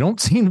in, but they don't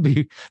seem to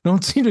be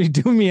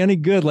doing me any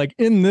good. Like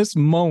in this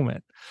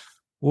moment,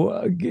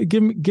 well,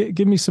 give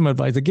me some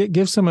advice.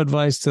 Give some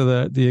advice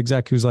to the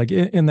exec who's like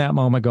in that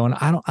moment going,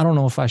 I don't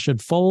know if I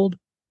should fold.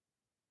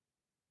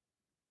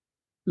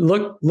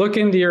 Look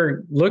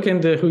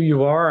into who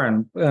you are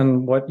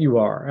and what you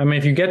are. I mean,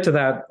 if you get to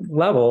that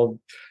level,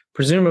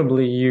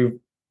 presumably you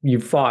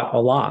fought a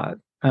lot,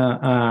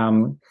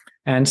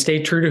 and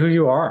stay true to who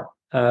you are.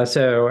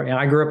 So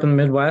I grew up in the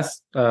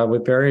Midwest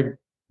with very,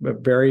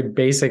 very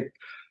basic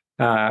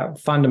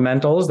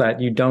fundamentals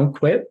that you don't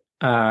quit.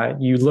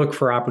 You look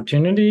for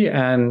opportunity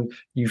and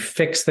you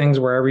fix things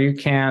wherever you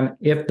can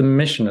if the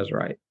mission is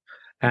right.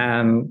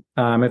 And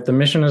if the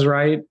mission is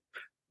right,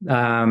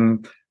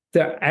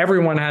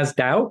 everyone has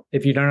doubt.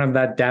 If you don't have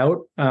that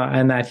doubt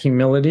and that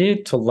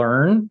humility to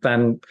learn,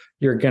 then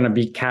you're going to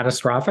be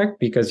catastrophic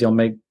because you'll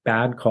make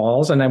bad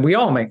calls. And then we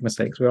all make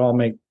mistakes. We all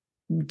make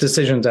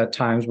decisions at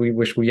times we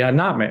wish we had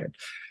not made.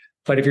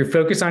 But if you're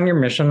focused on your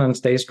mission and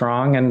stay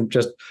strong and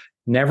just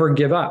never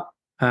give up,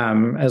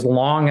 as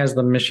long as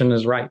the mission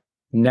is right,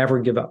 never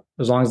give up.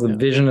 As long as the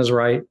vision is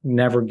right,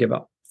 never give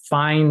up.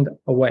 Find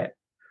a way.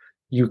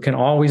 You can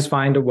always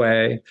find a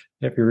way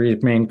if you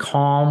remain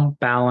calm,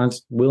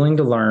 balanced, willing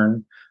to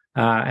learn,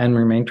 and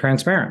remain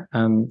transparent.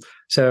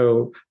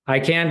 So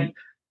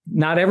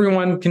not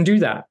everyone can do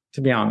that,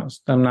 to be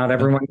honest. Not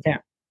everyone can.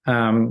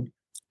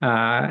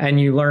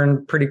 And you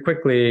learn pretty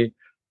quickly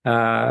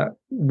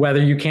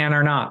whether you can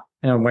or not,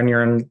 when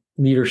you're in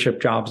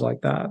leadership jobs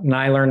like that. And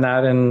I learned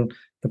that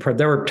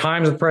there were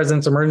times of the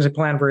President's Emergency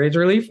Plan for AIDS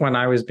Relief when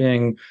I was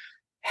being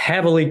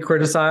heavily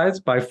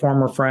criticized by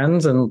former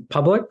friends in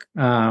public,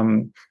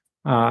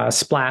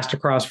 splashed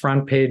across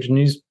front page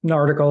news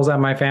articles that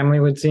my family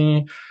would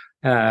see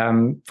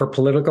for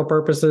political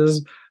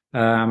purposes.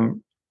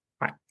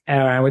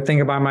 And I would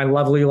think about my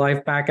lovely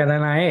life back at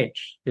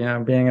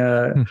NIH,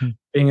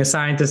 being a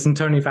scientist in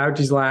Tony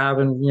Fauci's lab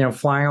and,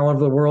 flying all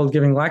over the world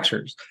giving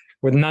lectures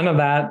with none of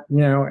that,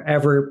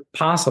 ever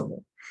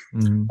possible.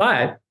 Mm-hmm.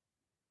 But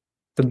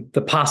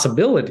the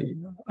possibility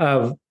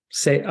of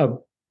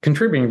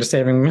contributing to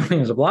saving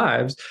millions of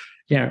lives,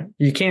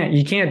 you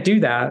can't do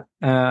that.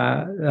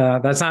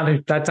 That's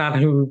not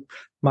who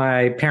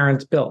my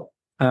parents built.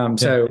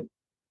 So,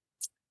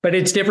 but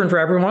it's different for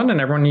everyone,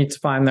 and everyone needs to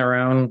find their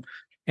own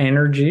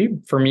energy.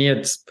 For me,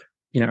 it's,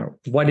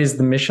 what is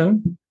the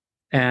mission?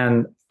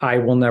 And I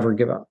will never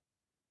give up.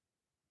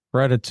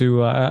 Credit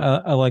to,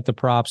 I like the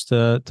props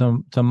to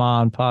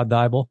Ma and Pa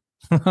Dybul.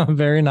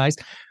 Very nice.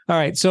 All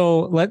right.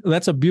 So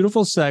that's a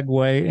beautiful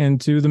segue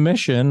into the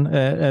mission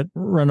at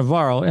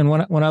Renovaro. And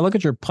when I look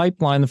at your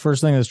pipeline, the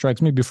first thing that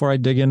strikes me before I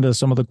dig into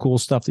some of the cool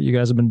stuff that you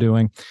guys have been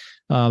doing,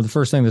 the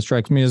first thing that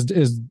strikes me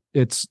is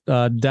its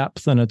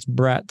depth and its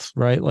breadth,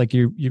 right? Like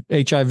you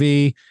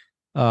HIV,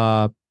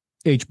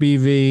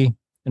 HBV,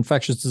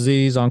 infectious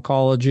disease,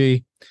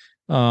 oncology.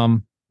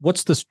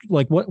 What's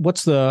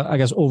the, I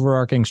guess,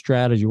 overarching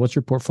strategy? What's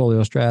your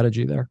portfolio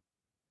strategy there?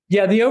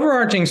 Yeah, the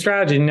overarching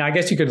strategy, and I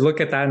guess you could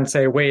look at that and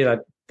say, wait,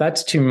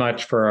 that's too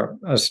much for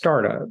a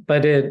startup.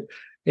 But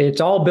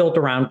it's all built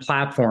around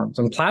platforms,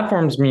 and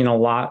platforms mean a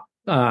lot,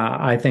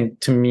 I think,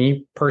 to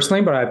me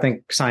personally, but I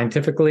think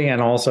scientifically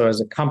and also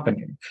as a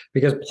company,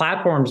 because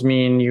platforms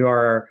mean you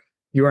are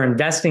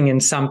investing in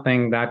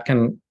something that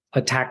can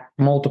attack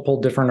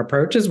multiple different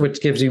approaches,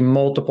 which gives you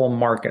multiple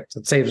markets.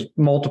 It saves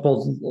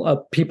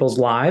multiple people's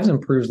lives,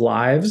 improves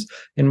lives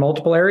in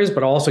multiple areas,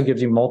 but also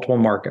gives you multiple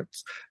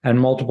markets and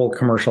multiple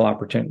commercial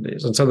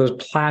opportunities. And so those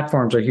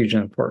platforms are huge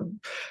and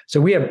important. So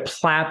we have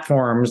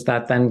platforms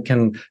that then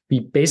can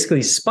be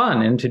basically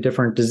spun into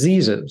different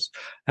diseases.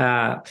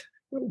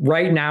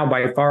 Right now,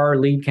 by far, our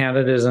lead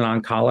candidate is in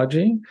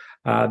oncology.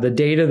 The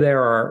data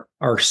there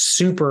are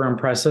super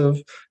impressive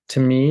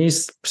to me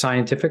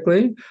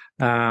scientifically.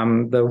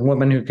 The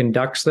woman who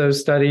conducts those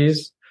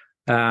studies,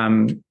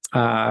 Dr.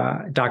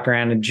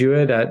 Anna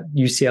Jewett at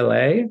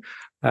UCLA,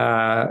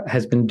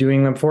 has been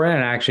doing them for it,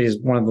 and actually is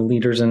one of the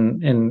leaders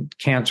in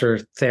cancer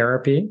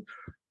therapy.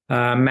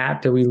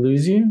 Matt, did we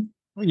lose you?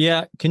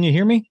 Yeah. Can you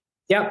hear me?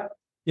 Yep.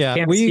 Yeah.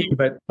 Can't see you,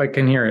 but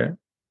can hear you.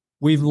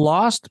 We've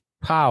lost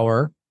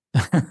power.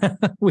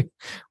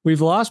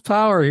 We've lost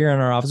power here in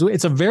our office.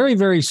 It's a very,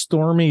 very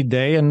stormy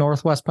day in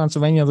Northwest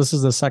Pennsylvania. This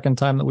is the second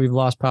time that we've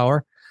lost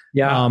power.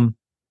 Yeah.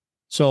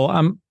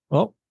 So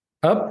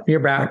you're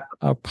back.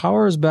 Our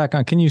power is back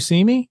on. Can you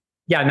see me?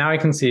 Yeah, now I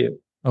can see you.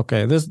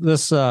 Okay.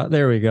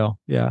 There we go.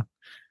 Yeah.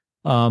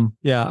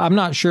 Yeah. I'm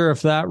not sure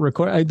if that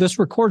this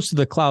records to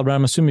the cloud, but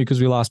I'm assuming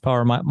because we lost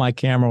power, my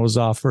camera was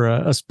off for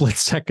a split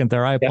second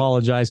there. I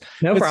apologize.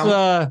 No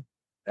problem.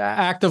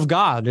 Act of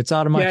God. It's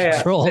out of my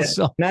control. Yeah.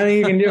 So nothing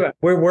you can do it.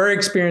 We're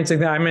experiencing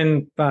that. I'm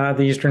in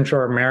the Eastern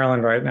Shore of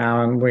Maryland right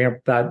now, and we have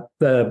that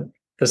the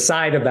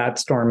side of that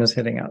storm is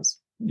hitting us.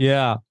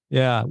 Yeah.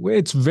 Yeah.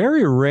 It's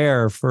very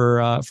rare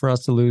for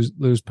us to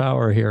lose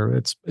power here.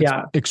 It's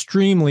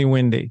extremely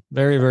windy,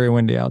 very, very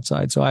windy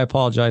outside. So I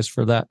apologize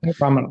for that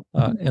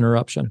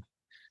interruption.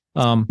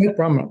 No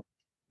problem.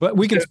 But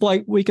we can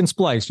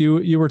splice.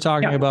 You were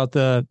talking about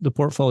the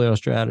portfolio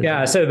strategy.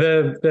 Yeah. So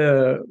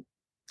the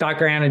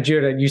Dr. Anna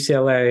Jewett at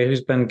UCLA,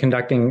 who's been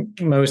conducting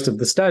most of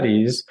the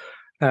studies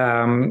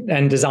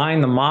and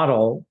designed the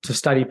model to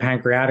study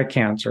pancreatic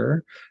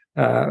cancer,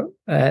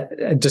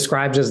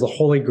 describes as the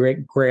holy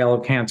grail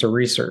of cancer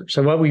research.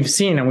 So what we've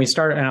seen,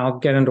 and I'll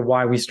get into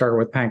why we started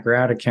with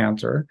pancreatic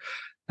cancer,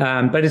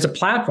 but it's a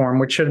platform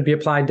which should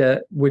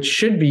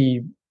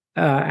be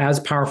as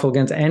powerful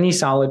against any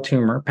solid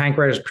tumor.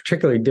 Pancreatic is a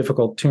particularly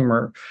difficult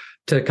tumor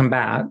to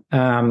combat,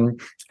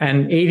 and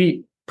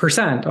 80%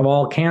 of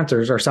all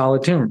cancers are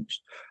solid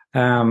tumors,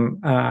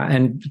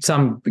 and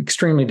some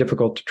extremely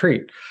difficult to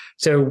treat.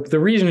 So the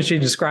reason she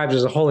describes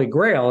as a holy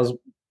grail is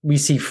we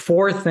see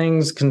four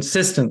things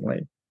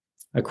consistently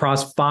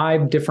across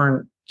 5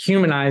 different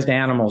humanized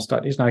animal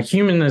studies. Now,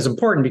 human is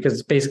important because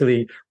it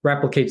basically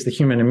replicates the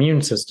human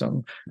immune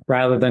system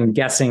rather than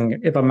guessing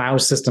if a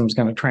mouse system is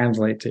going to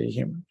translate to a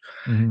human.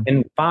 Mm-hmm.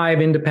 In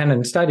 5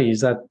 independent studies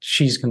that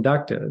she's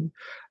conducted,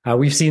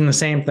 we've seen the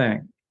same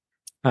thing.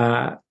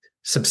 80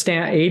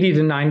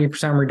 to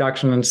 90%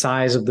 reduction in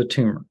size of the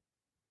tumor,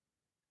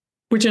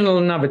 which in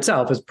and of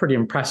itself is pretty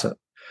impressive.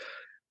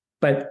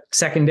 But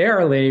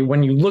secondarily,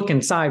 when you look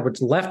inside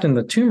what's left in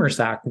the tumor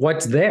sac,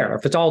 what's there?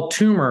 If it's all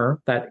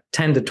tumor, that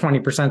 10 to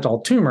 20%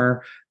 all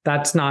tumor,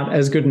 that's not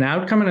as good an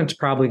outcome, and it's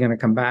probably going to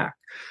come back.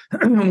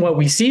 What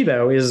we see,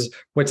 though, is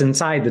what's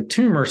inside the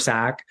tumor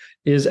sac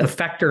is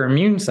effector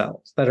immune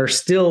cells that are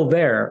still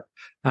there,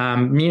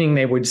 meaning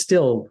they would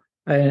still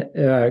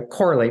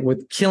correlate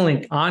with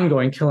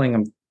ongoing killing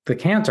of the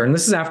cancer. And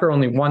this is after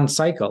only 1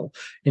 cycle.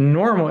 In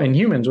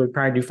humans, we'd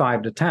probably do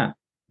 5 to 10.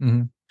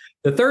 Mm-hmm.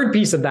 The third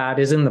piece of that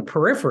is in the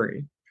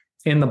periphery,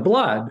 in the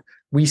blood.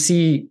 We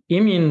see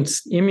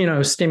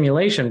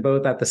immunostimulation,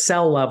 both at the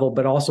cell level,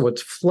 but also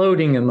what's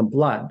floating in the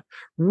blood.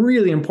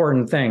 Really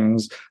important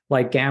things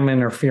like gamma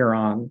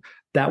interferon,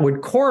 that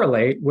would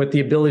correlate with the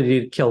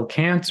ability to kill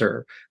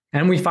cancer.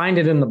 And we find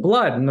it in the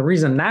blood. And the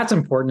reason that's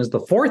important is the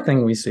fourth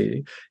thing we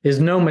see is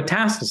no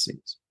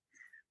metastases.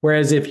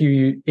 Whereas if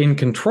you in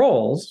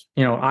controls,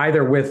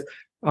 either with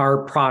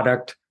our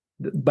product,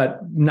 but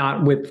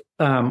not with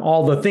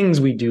all the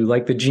things we do,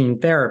 like the gene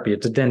therapy,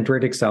 it's a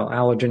dendritic cell,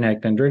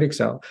 allogeneic dendritic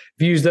cell.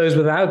 If you use those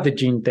without the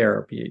gene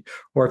therapy,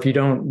 or if you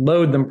don't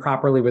load them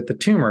properly with the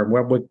tumor,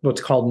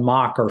 what's called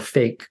mock or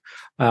fake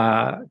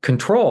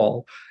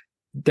control,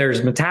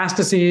 there's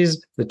metastases,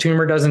 the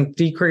tumor doesn't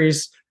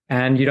decrease,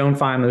 and you don't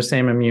find those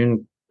same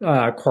immune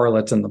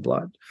correlates in the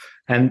blood.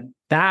 And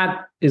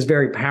that is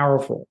very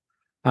powerful.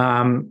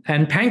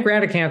 And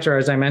pancreatic cancer,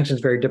 as I mentioned,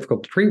 is very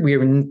difficult to treat. We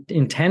have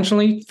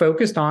intentionally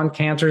focused on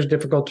cancers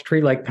difficult to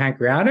treat, like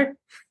pancreatic.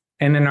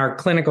 And in our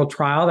clinical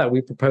trial that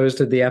we proposed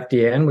to the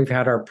FDA, and we've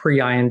had our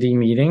pre-IND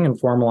meeting and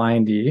formal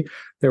IND,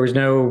 there was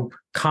no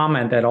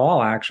comment at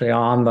all, actually,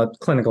 on the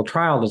clinical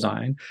trial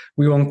design.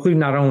 We will include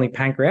not only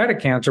pancreatic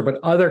cancer, but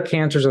other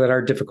cancers that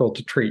are difficult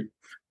to treat.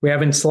 We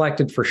haven't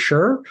selected for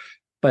sure,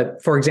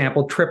 but for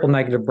example, triple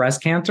negative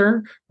breast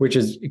cancer, which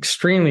is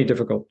extremely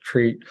difficult to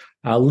treat.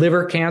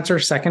 Liver cancer,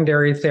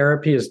 secondary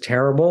therapy is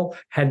terrible.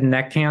 Head and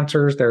neck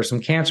cancers, there are some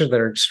cancers that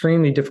are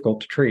extremely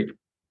difficult to treat.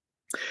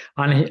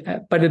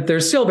 But they're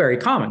still very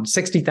common.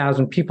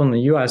 60,000 people in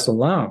the US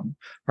alone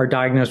are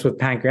diagnosed with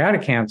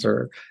pancreatic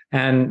cancer.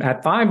 And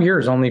at 5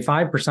 years, only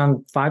 5 to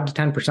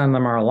 10% of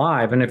them are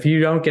alive. And if you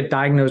don't get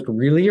diagnosed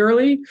really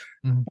early,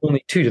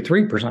 only 2 to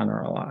 3%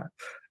 are alive.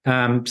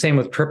 Same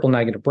with triple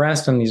negative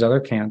breast and these other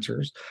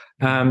cancers.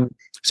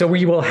 So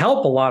we will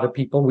help a lot of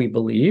people, we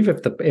believe,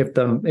 if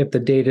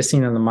the data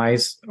seen in the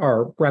mice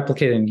are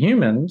replicated in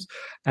humans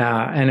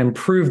and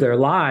improve their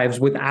lives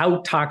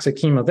without toxic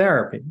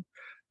chemotherapy.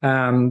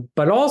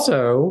 But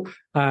also,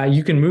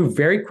 you can move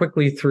very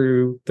quickly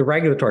through the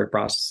regulatory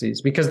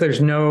processes because there's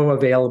no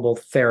available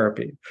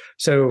therapy.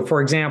 So,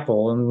 for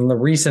example, in the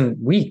recent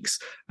weeks,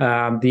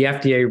 the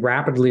FDA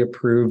rapidly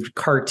approved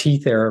CAR T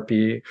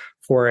therapy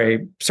for a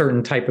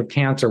certain type of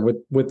cancer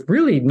with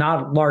really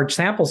not large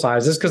sample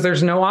sizes because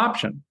there's no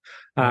option.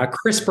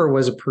 CRISPR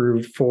was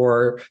approved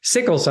for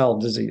sickle cell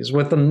disease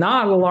with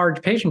not a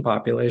large patient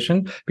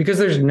population because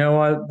there's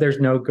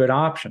no good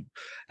option.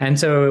 And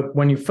so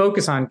when you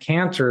focus on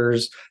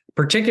cancers,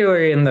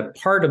 particularly in the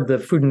part of the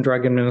Food and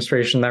Drug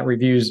Administration that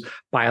reviews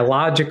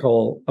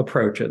biological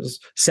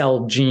approaches,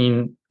 cell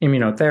gene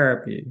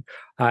immunotherapy,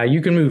 you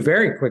can move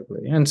very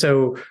quickly. And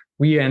so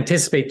we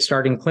anticipate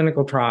starting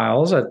clinical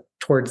trials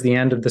towards the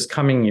end of this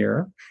coming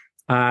year.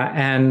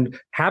 And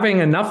having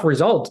enough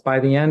results by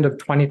the end of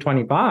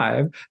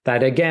 2025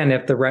 that, again,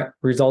 if the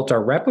results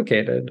are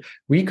replicated,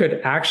 we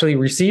could actually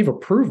receive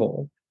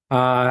approval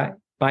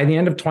by the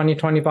end of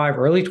 2025,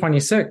 early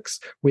 26,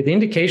 with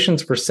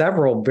indications for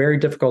several very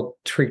difficult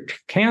to treat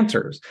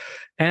cancers.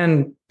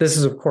 And this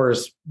is, of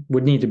course,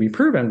 would need to be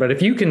proven. But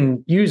if you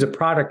can use a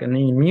product, an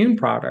immune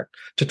product,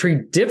 to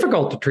treat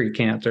difficult to treat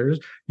cancers,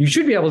 you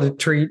should be able to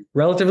treat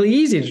relatively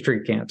easy to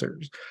treat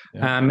cancers.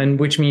 Yeah. And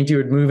which means you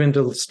would move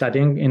into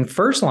studying in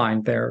first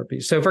line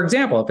therapy. So, for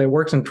example, if it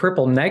works in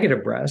triple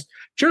negative breast,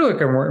 surely it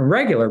can work in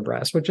regular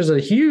breast, which is a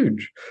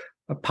huge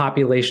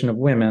population of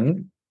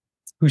women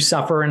who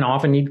suffer and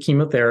often need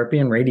chemotherapy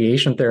and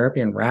radiation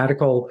therapy and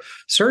radical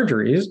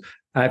surgeries.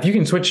 If you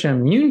can switch to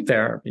immune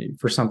therapy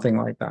for something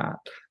like that,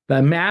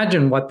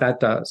 imagine what that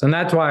does. And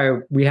that's why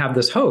we have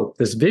this hope,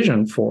 this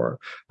vision for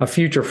a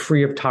future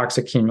free of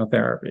toxic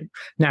chemotherapy.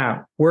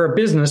 Now, we're a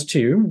business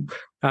too,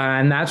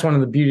 and that's one of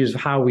the beauties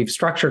of how we've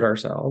structured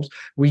ourselves.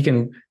 We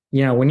can,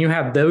 when you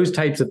have those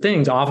types of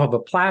things off of a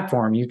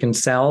platform, you can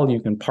sell, you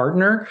can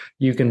partner,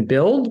 you can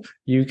build,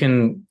 you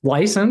can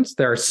license.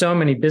 There are so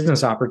many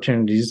business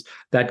opportunities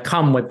that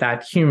come with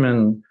that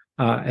human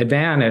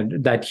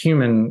advantage, that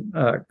human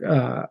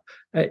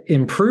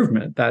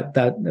improvement,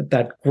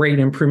 that great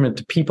improvement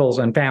to people's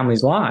and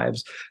families'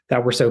 lives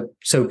that we're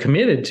so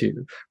committed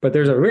to. But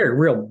there's a very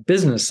real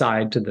business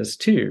side to this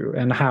too,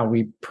 and how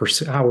we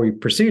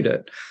pursued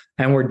it.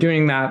 And we're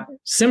doing that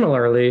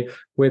similarly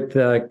with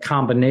the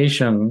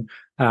combination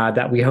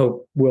that we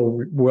hope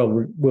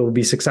will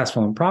be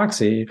successful in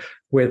proxy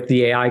with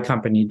the AI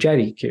company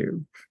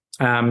JetEQ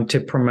to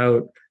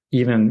promote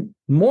even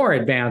more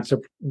advanced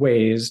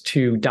ways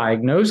to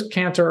diagnose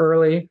cancer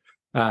early,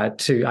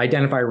 to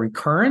identify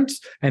recurrence.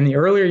 And the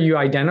earlier you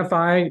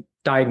identify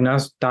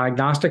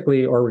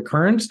diagnostically or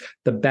recurrence,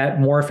 the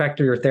more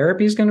effective your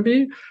therapy is going to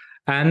be.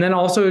 And then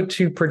also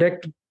to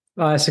predict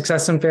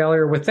success and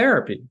failure with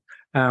therapy,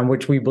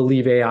 which we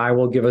believe AI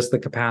will give us the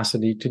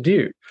capacity to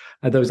do,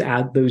 those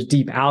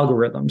deep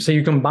algorithms. So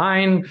you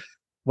combine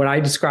what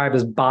I describe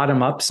as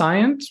bottom-up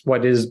science,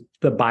 what is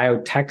the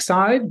biotech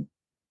side,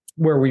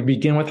 where we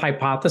begin with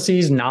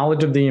hypotheses,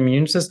 knowledge of the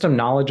immune system,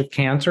 knowledge of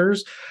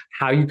cancers,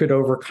 how you could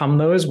overcome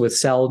those with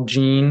cell,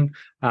 gene,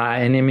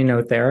 and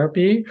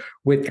immunotherapy,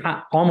 with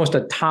almost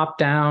a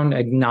top-down,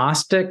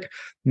 agnostic,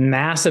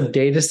 massive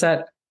data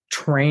set,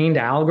 trained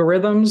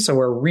algorithms. So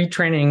we're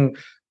retraining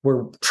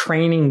We're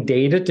training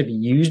data to be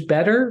used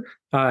better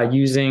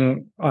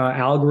using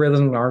algorithms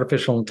and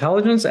artificial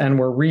intelligence, and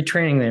we're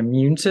retraining the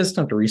immune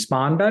system to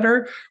respond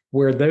better.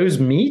 Where those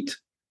meet,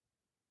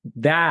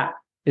 that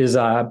is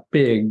a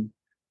big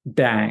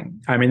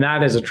bang. I mean,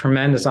 that is a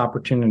tremendous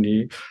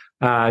opportunity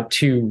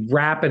to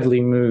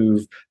rapidly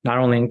move, not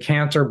only in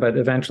cancer, but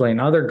eventually in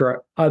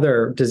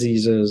other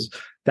diseases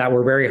that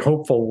we're very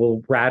hopeful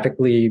will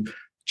radically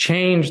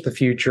change the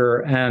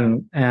future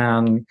and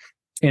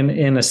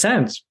in a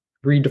sense,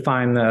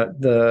 redefine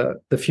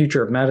the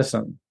future of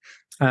medicine.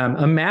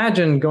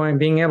 Imagine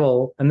being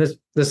able, and this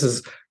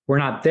is, we're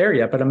not there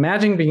yet, but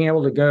imagine being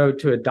able to go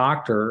to a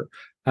doctor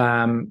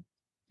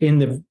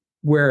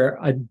where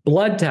a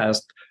blood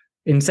test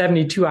in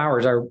 72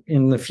 hours are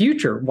in the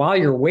future while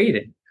you're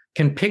waiting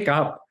can pick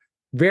up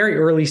very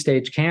early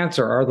stage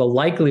cancer, or the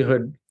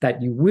likelihood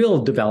that you will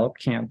develop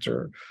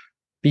cancer.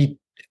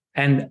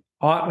 And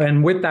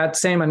with that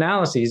same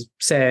analysis,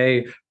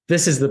 say,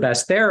 this is the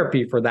best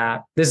therapy for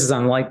that, this is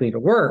unlikely to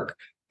work.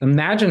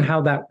 Imagine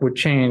how that would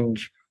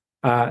change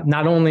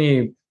not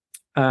only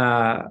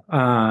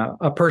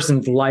a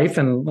person's life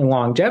and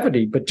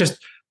longevity, but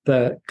just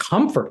the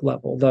comfort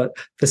level. The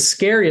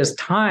scariest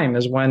time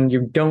is when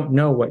you don't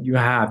know what you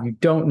have. You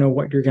don't know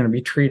what you're going to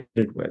be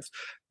treated with.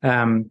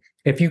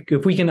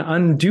 If we can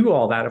undo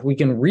all that, if we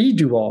can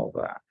redo all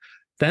of that,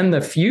 then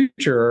the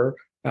future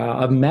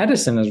of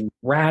medicine is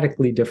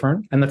radically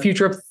different, and the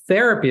future of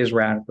therapy is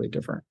radically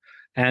different.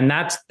 And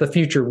that's the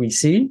future we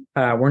see.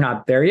 We're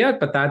not there yet,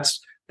 but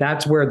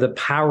that's where the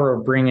power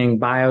of bringing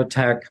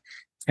biotech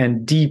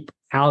and deep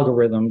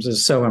algorithms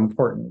is so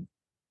important.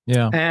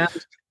 Yeah. And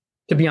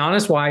to be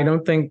honest, why I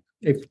don't think,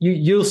 if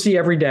you'll see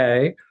every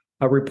day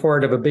a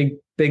report of a big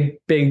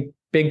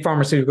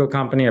pharmaceutical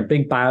company or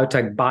big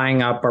biotech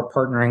buying up or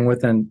partnering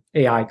with an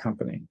AI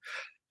company.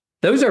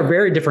 Those are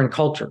very different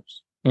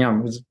cultures.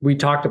 We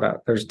talked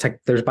about there's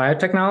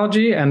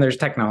biotechnology and there's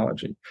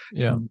technology.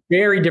 Yeah.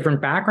 Very different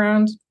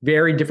backgrounds,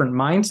 very different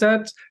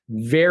mindsets,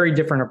 very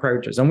different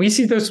approaches. And we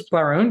see those with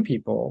our own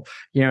people.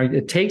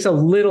 It takes a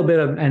little bit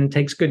and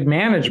takes good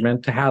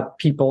management to have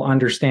people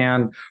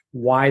understand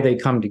why they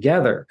come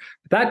together.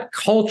 That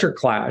culture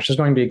clash is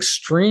going to be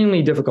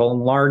extremely difficult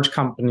in large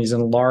companies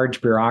and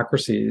large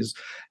bureaucracies.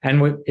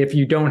 And if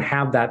you don't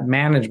have that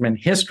management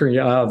history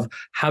of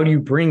how do you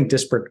bring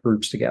disparate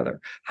groups together?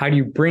 How do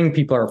you bring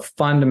people who are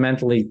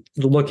fundamentally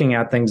looking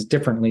at things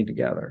differently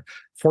together?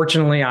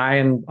 Fortunately, I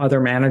and other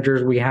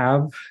managers we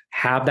have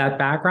that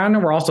background,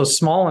 and we're also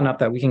small enough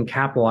that we can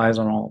capitalize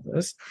on all of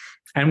this.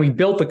 And we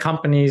built the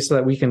company so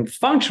that we can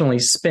functionally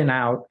spin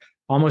out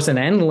almost an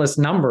endless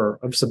number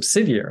of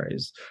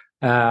subsidiaries,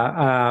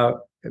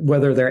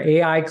 whether they're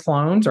AI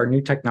clones or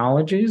new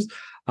technologies.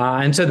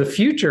 And so the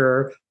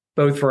future,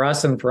 both for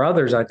us and for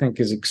others, I think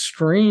is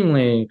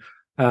extremely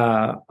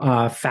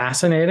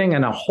fascinating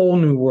and a whole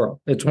new world.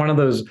 It's one of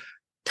those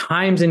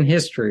times in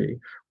history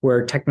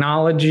where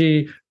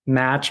technology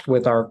matched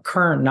with our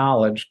current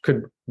knowledge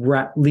could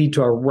lead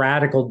to a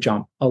radical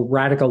jump, a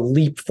radical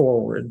leap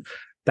forward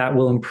that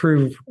will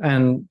improve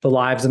the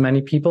lives of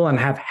many people and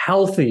have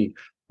healthy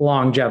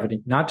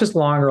longevity, not just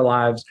longer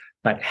lives,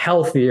 but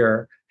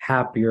healthier,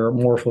 happier,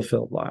 more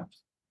fulfilled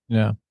lives.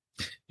 Yeah.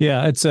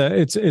 Yeah, it's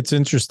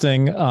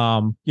interesting.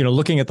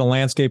 Looking at the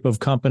landscape of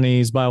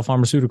companies,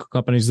 biopharmaceutical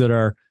companies that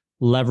are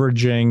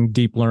leveraging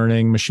deep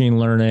learning, machine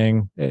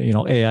learning,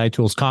 AI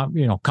tools,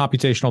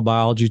 computational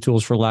biology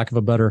tools, for lack of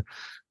a better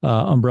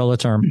umbrella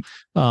term.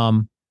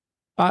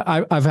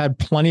 I've had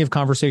plenty of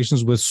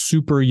conversations with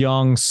super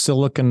young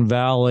Silicon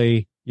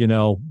Valley,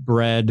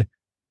 bred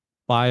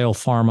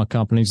biopharma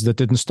companies that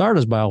didn't start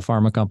as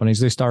biopharma companies.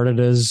 They started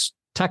as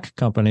tech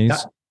companies.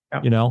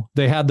 Yeah.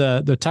 They had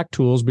the tech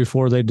tools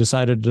before they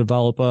decided to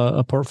develop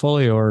a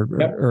portfolio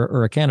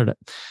or a candidate.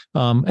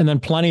 And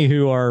then plenty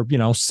who are,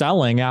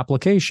 selling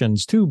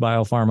applications to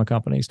biopharma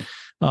companies.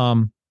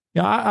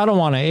 I don't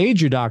want to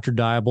age you, Dr.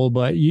 Dybul,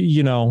 but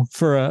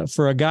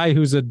for a guy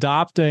who's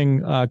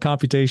adopting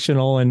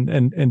computational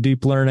and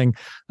deep learning,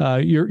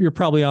 you're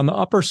probably on the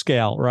upper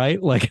scale,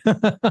 right? Like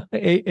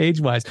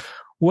age-wise.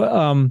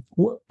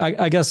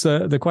 I guess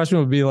the question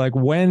would be like,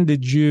 when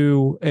did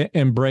you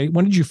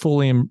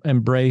fully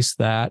embrace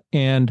that?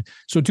 And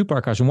so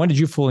 2-part question: when did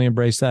you fully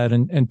embrace that?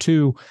 And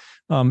 2,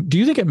 do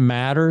you think it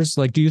matters?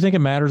 Like, do you think it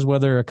matters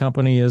whether a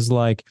company has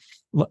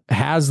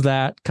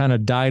that kind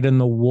of dyed in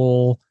the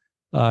wool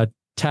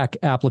tech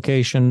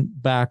application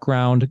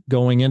background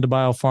going into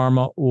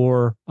biopharma,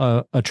 or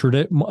a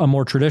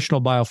more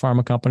traditional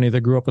biopharma company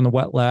that grew up in the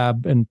wet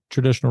lab and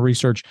traditional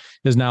research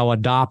is now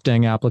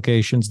adopting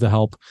applications to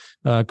help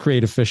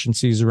create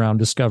efficiencies around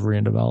discovery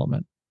and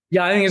development?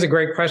 Yeah, I think it's a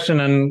great question,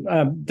 and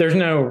there's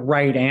no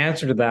right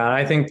answer to that.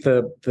 I think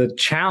the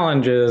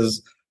challenge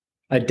is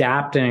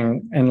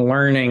adapting and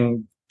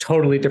learning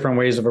totally different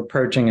ways of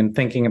approaching and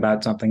thinking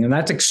about something, and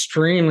that's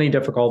extremely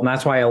difficult, and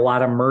that's why a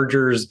lot of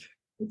mergers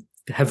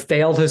have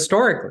failed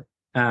historically,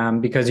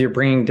 because you're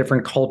bringing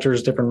different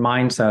cultures, different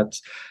mindsets.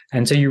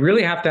 And so you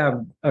really have to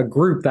have a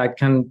group that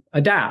can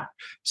adapt.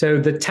 So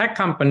the tech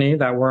company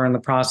that we're in the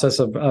process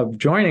of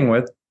joining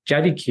with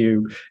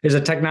JetiQ is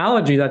a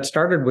technology that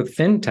started with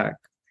fintech,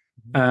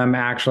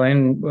 actually,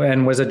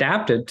 and was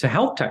adapted to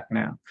health tech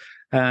now.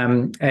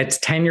 It's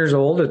 10 years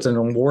old. It's an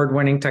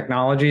award-winning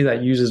technology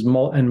that uses a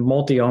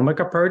multi-omic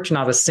approach,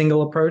 not a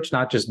single approach,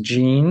 not just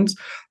genes,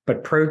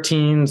 but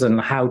proteins and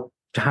how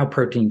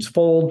proteins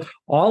fold,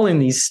 all in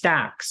these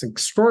stacks,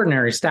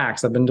 extraordinary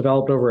stacks that have been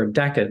developed over a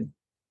decade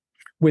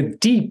with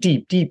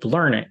deep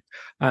learning,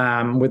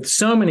 with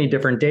so many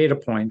different data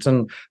points.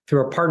 And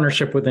through a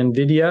partnership with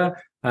NVIDIA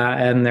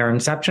and their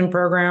Inception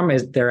program,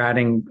 they're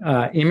adding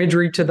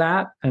imagery to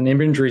that. And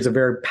imagery is a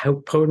very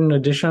potent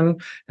addition,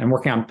 and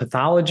working on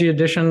pathology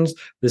additions.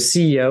 The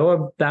CEO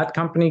of that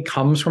company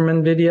comes from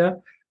NVIDIA.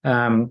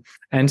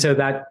 And so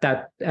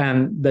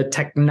and the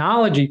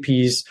technology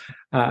piece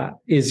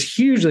is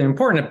hugely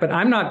important, but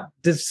I'm not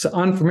this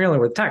unfamiliar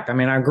with tech. I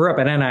mean, I grew up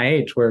at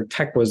NIH where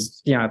tech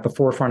was, at the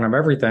forefront of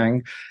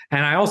everything.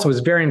 And I also was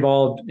very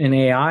involved in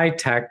AI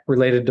tech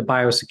related to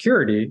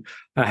biosecurity.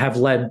 I have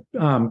led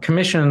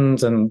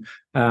commissions and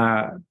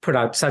put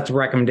out sets of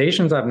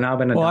recommendations. I've now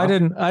been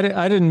adopted. Well,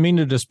 I didn't mean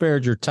to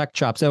disparage your tech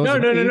chops. That was no.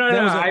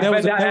 That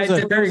was an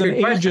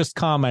ageist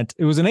comment.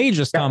 It was an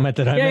ageist comment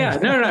that I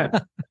made. No.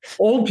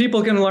 Old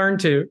people can learn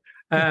too.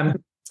 But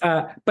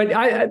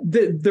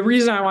the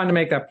reason I wanted to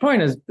make that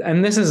point is,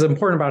 and this is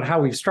important about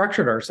how we've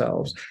structured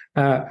ourselves.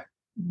 If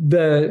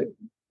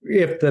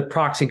the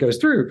proxy goes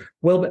through,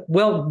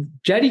 well,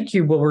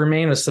 JetiQ will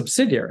remain a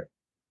subsidiary,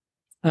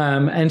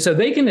 and so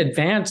they can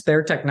advance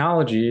their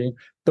technology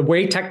the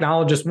way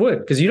technologists would,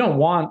 because you don't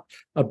want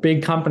a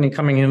big company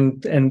coming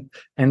in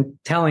and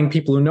telling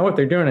people who know what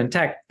they're doing in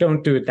tech,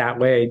 don't do it that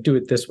way, do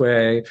it this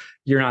way.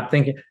 You're not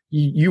thinking.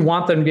 You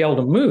want them to be able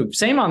to move.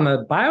 Same on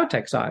the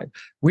biotech side.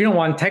 We don't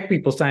want tech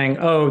people saying,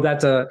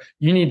 oh,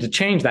 you need to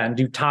change that and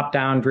do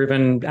top-down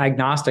driven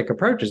agnostic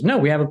approaches. No,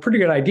 we have a pretty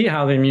good idea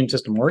how the immune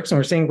system works, and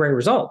we're seeing great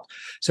results.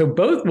 So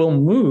both will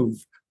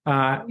move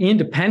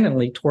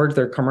independently towards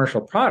their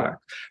commercial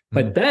product.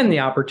 But then the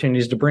opportunity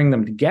is to bring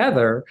them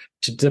together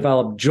to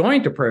develop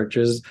joint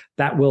approaches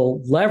that will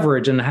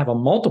leverage and have a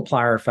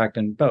multiplier effect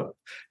in both.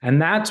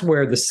 And that's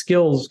where the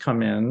skills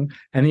come in,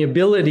 and the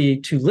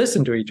ability to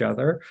listen to each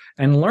other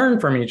and learn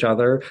from each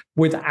other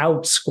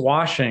without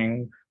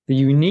squashing the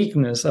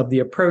uniqueness of the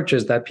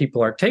approaches that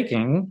people are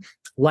taking.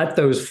 Let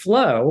those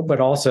flow, but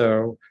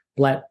also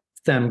let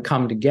them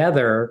come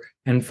together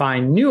and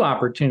find new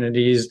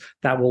opportunities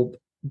that will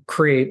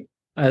create,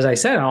 as I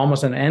said,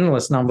 almost an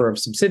endless number of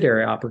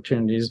subsidiary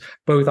opportunities,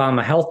 both on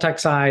the health tech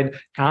side,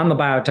 on the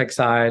biotech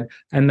side,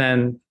 and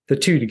then the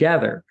two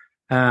together,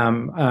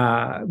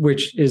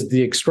 which is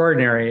the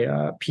extraordinary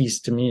piece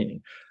to me.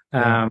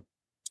 I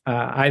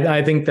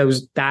think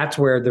that's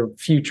where the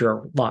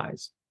future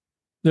lies.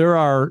 There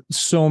are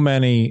so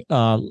many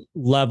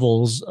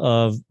levels,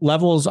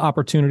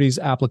 opportunities,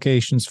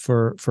 applications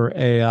for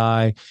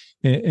AI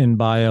in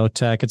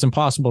biotech. It's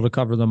impossible to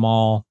cover them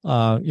all,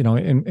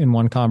 in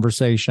one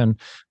conversation.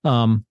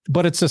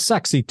 But it's a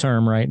sexy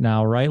term right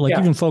now, right? Like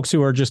even folks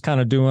who are just kind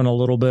of doing a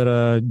little bit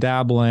of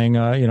dabbling,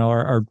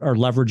 are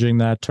leveraging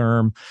that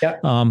term. Yeah.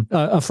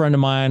 A friend of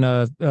mine,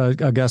 a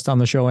guest on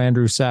the show,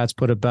 Andrew Satz,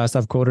 put it best.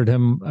 I've quoted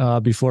him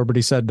before, but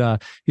he said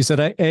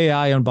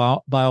AI and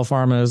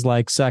biopharma is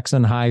like sex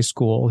in high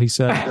school. He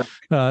said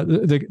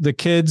the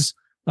kids,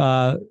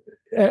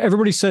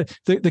 everybody said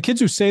the kids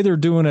who say they're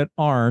doing it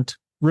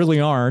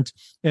really aren't.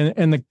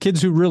 And the kids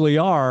who really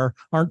aren't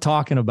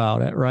talking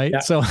about it. Right. Yeah.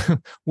 So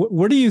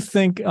what do you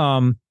think?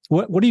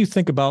 What do you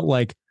think about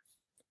like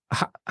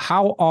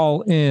how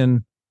all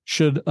in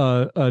should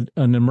an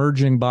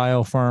emerging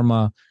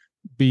biopharma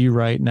be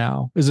right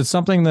now? Is it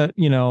something that,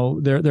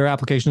 there are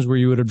applications where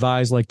you would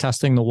advise like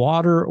testing the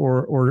water,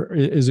 or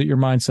is it your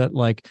mindset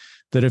like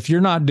that if you're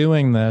not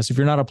doing this, if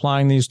you're not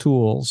applying these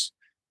tools,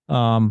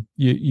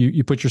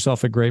 you put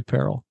yourself at great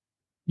peril?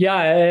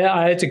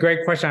 Yeah, it's a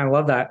great question. I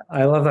love that.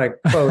 I love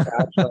that quote,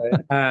 actually.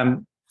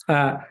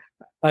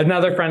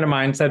 Another friend of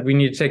mine said we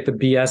need to take the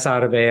BS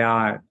out of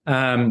AI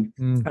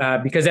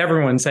because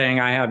everyone's saying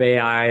I have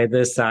AI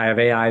this, I have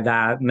AI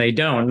that, and they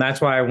don't. And that's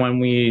why when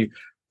we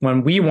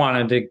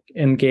wanted to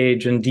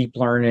engage in deep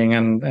learning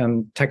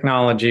and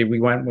technology, we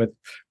went with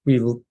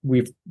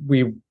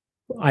we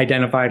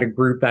identified a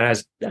group that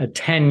has a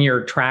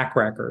 10-year track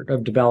record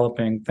of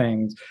developing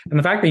things. And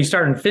the fact that you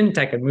started in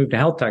fintech and moved to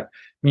health tech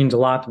means a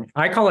lot to me.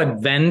 I call it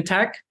Venn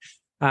tech,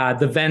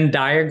 the Venn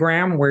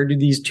diagram. Where do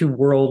these two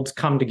worlds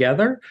come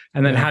together?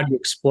 And then how do you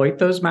exploit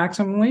those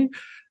maximally?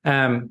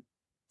 And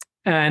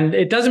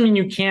it doesn't mean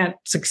you can't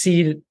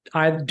succeed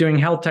either doing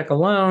health tech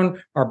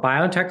alone or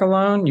biotech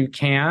alone. You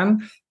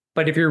can.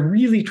 But if you're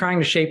really trying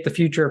to shape the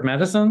future of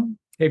medicine,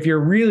 if you're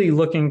really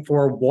looking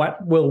for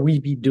what will we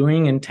be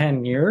doing in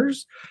 10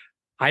 years,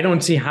 I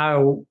don't see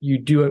how you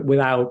do it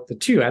without the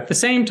two. At the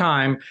same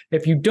time,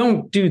 if you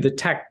don't do the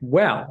tech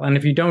well, and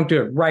if you don't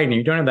do it right, and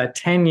you don't have that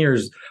 10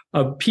 years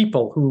of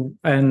people who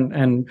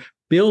and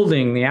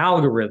building the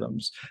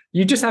algorithms,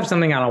 you just have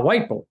something on a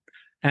whiteboard.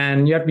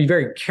 And you have to be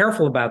very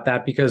careful about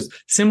that because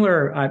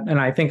and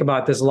I think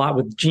about this a lot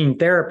with gene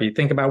therapy.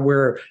 Think about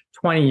where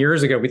 20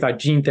 years ago we thought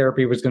gene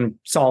therapy was going to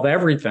solve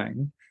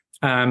everything.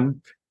 Health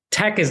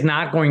tech is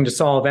not going to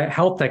solve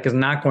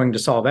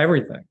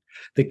everything.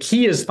 The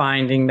key is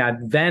finding that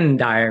Venn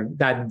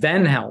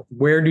health.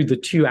 Where do the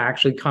two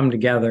actually come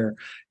together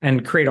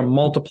and create a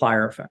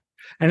multiplier effect?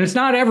 And it's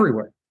not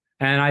everywhere.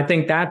 And I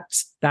think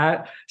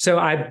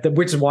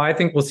which is why I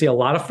think we'll see a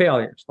lot of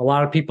failures, a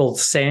lot of people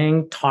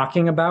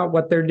talking about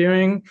what they're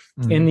doing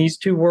in these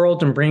two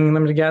worlds and bringing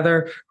them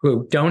together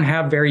who don't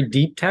have very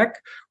deep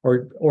tech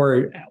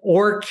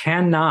or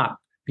cannot,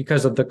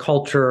 because of the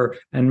culture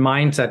and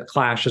mindset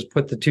clashes,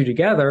 put the two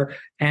together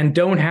and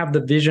don't have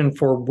the vision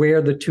for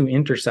where the two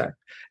intersect.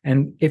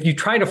 And if you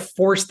try to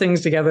force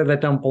things together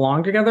that don't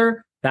belong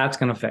together, that's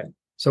going to fail.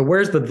 So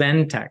where's the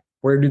Venn tech?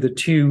 Where do the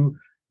two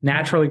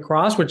naturally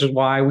cross, which is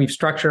why we've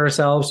structured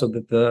ourselves so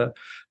that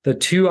the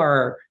two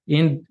are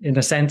in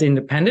a sense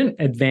independent,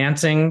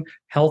 advancing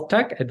health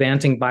tech,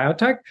 advancing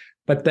biotech,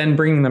 but then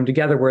bringing them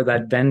together where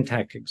that Venn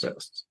tech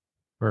exists.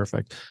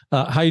 Perfect.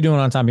 How you doing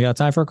on time? You got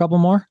time for a couple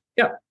more?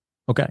 Yeah.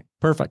 Okay,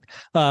 perfect.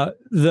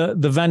 The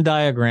Venn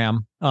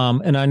diagram,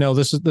 and I know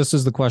this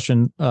is the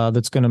question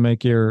that's going to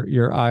make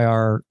your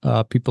IR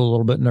people a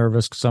little bit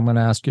nervous, because I'm going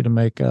to ask you to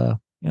make at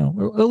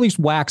least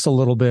wax a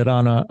little bit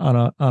on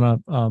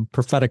a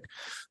prophetic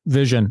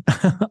vision.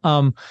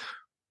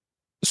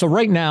 So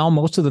right now,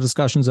 most of the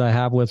discussions I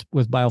have with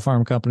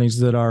biopharma companies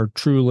that are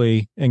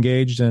truly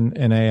engaged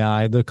in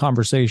AI, the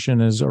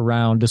conversation is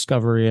around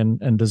discovery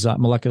and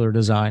design, molecular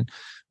design.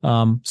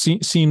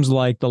 Seems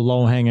like the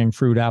low-hanging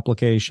fruit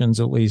applications,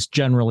 at least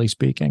generally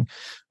speaking.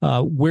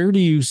 Where do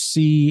you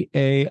see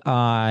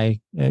AI,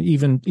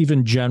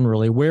 even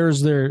generally? Where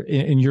is there,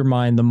 in your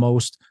mind, the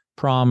most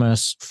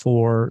promise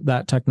for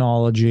that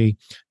technology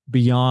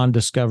beyond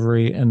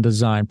discovery and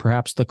design?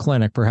 Perhaps the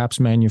clinic, perhaps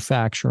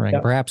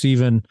manufacturing, perhaps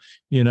even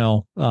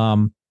real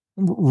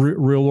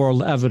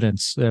world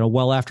evidence.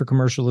 Well after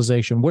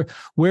commercialization,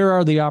 where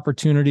are the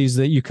opportunities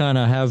that you kind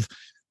of have?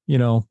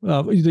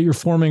 That you're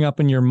forming up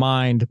in your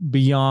mind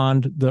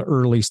beyond the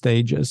early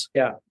stages?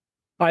 Yeah,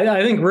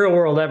 I think real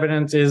world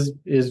evidence is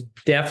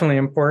definitely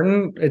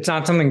important. It's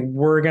not something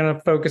we're going to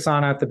focus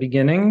on at the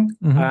beginning.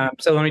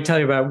 So let me tell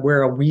you about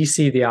where we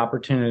see the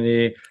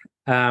opportunity,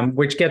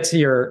 which gets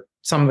to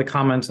some of the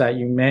comments that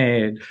you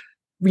made.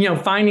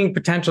 Finding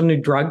potential new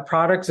drug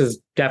products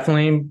is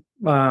definitely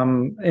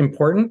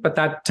important, but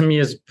that to me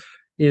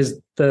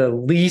is the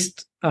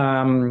least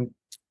low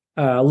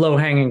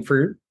hanging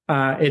fruit.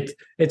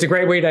 It's a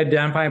great way to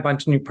identify a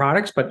bunch of new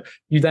products, but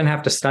you then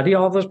have to study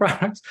all those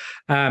products.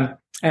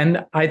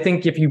 And I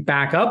think if you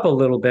back up a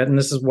little bit, and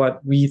this is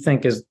what we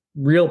think is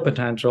real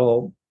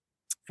potential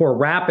for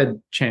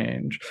rapid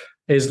change,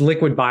 is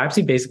liquid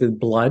biopsy, basically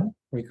blood.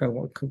 We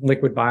call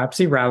liquid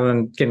biopsy rather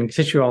than getting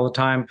tissue all the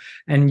time,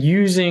 and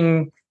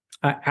using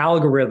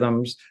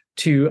algorithms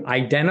to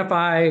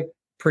identify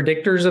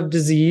predictors of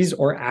disease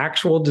or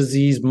actual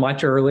disease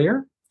much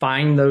earlier.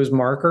 Find those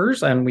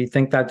markers, and we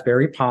think that's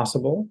very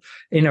possible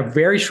in a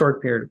very short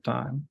period of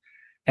time.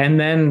 And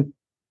then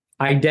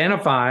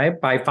identify,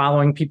 by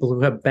following people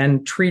who have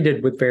been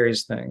treated with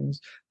various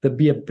things,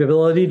 the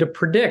ability to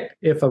predict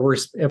if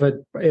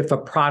a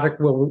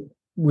product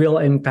will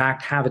in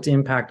fact have its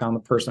impact on the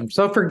person.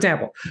 So for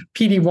example,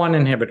 PD-1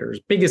 inhibitors,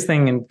 biggest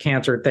thing in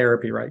cancer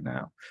therapy right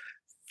now,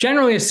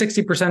 generally a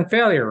 60%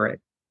 failure rate.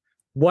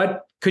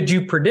 What could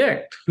you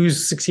predict?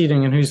 Who's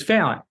succeeding and who's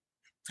failing?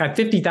 At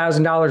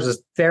 $50,000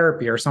 as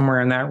therapy or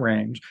somewhere in that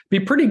range, be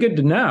pretty good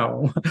to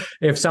know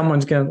if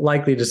someone's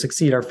likely to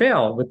succeed or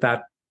fail with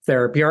that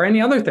therapy or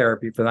any other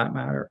therapy for that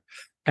matter.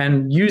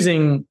 And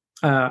using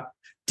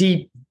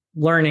deep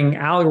learning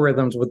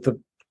algorithms with the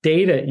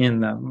data in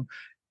them,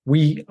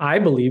 I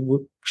believe,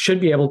 should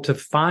be able to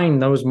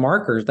find those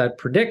markers that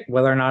predict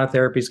whether or not a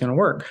therapy is going to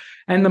work.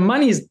 And the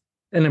money's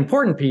an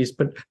important piece,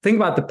 but think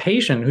about the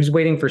patient who's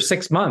waiting for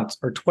 6 months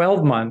or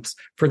 12 months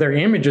for their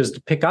images to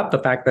pick up the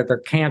fact that their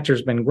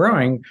cancer's been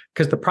growing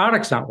because the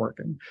product's not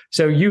working.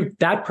 So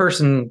that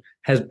person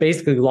has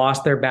basically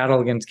lost their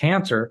battle against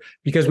cancer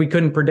because we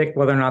couldn't predict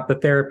whether or not the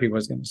therapy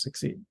was going to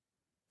succeed.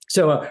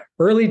 So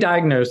early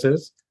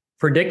diagnosis,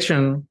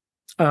 prediction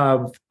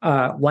of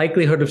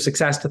likelihood of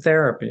success to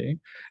therapy,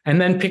 and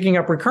then picking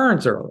up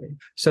recurrence early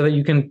so that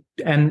you can,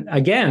 and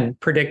again,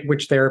 predict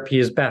which therapy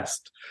is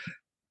best.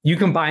 You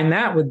combine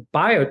that with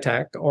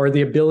biotech, or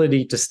the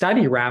ability to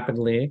study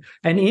rapidly,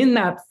 and in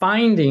that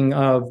finding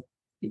of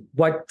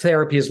what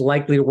therapy is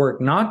likely to work,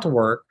 not to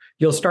work,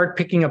 you'll start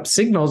picking up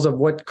signals of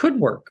what could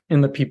work in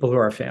the people who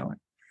are failing.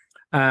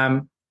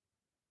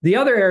 The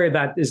other area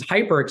that is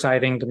hyper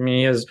exciting to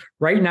me is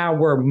right now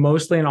we're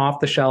mostly an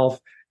off-the-shelf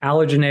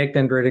allogeneic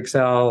dendritic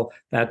cell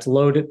that's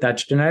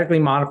genetically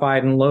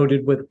modified and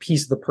loaded with a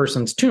piece of the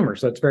person's tumor.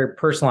 So it's very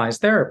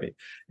personalized therapy.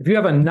 If you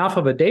have enough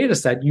of a data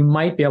set, you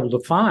might be able to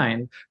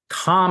find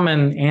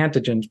common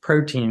antigens,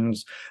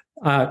 proteins,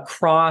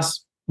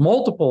 across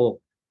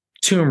multiple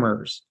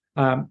tumors,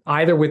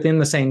 either within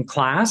the same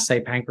class,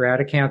 say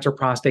pancreatic cancer,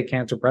 prostate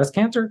cancer, breast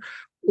cancer,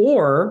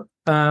 or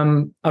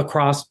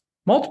across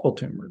multiple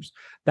tumors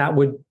that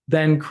would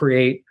then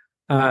create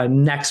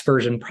next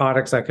version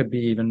products that could be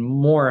even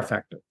more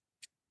effective.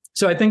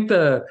 So I think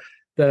the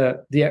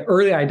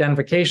early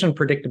identification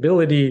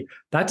predictability,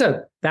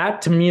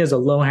 that to me is a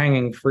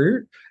low-hanging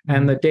fruit.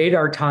 And the data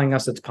are telling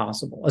us it's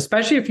possible,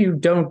 especially if you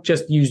don't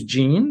just use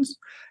genes,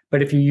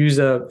 but if you use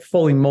a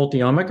fully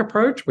multi-omic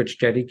approach, which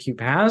JediCube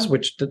has,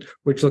 which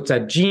looks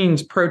at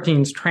genes,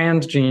 proteins,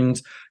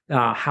 transgenes,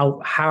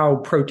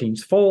 how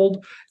proteins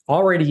fold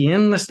already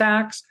in the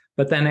stacks,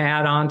 but then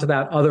add on to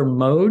that other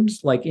modes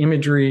like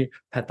imagery,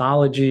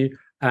 pathology,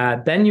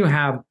 then you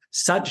have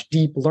such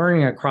deep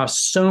learning across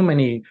so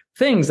many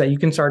things that you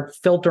can start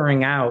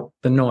filtering out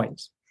the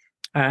noise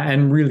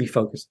and really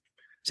focus.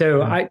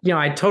 So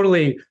I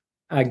totally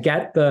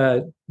get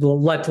the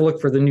let to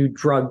look for the new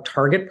drug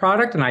target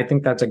product, and I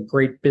think that's a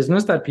great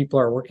business that people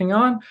are working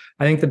on.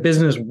 I think the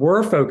business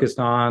we're focused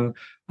on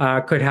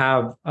could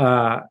have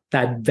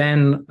that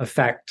Venn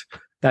effect,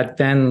 that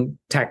Venn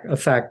tech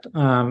effect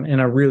in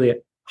a really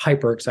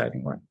hyper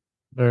exciting way.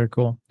 Very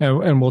cool.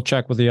 And we'll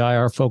check with the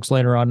IR folks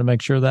later on to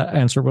make sure that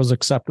answer was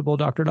acceptable,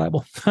 Dr.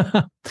 Dybul.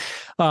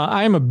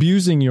 I am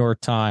abusing your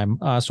time,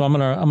 so I'm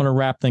gonna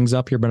wrap things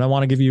up here, but I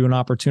want to give you an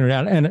opportunity.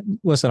 And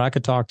listen, I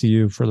could talk to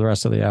you for the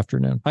rest of the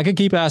afternoon. I could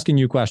keep asking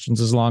you questions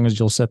as long as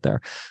you'll sit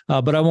there,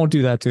 but I won't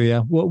do that to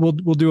you. We'll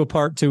do a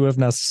part 2 if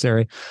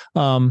necessary.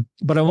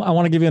 But I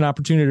want to give you an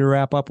opportunity to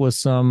wrap up with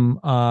some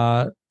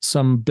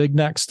big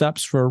next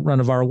steps for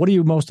Renovaro. What are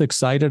you most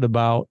excited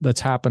about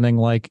that's happening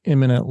like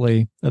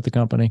imminently at the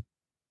company?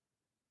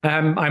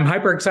 I'm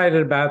hyper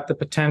excited about the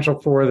potential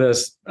for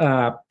this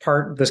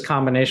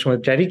combination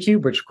with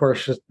JediCube, which of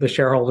course the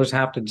shareholders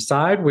have to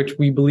decide, which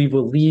we believe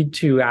will lead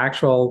to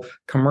actual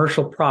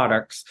commercial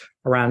products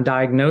around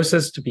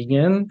diagnosis to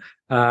begin,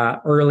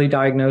 early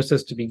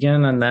diagnosis to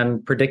begin, and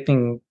then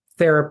predicting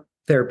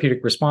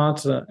therapeutic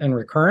response and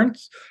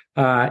recurrence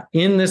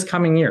in this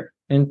coming year,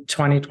 in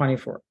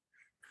 2024.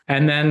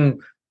 And then,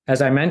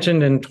 as I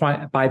mentioned,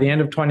 by the end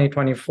of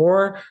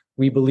 2024,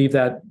 we believe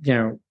that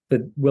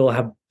that we'll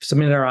have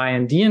submitted our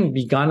IND and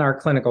begun our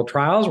clinical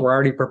trials. We're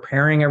already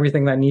preparing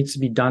everything that needs to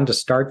be done to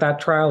start that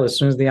trial as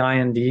soon as the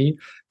IND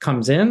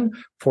comes in,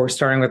 for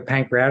starting with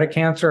pancreatic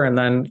cancer and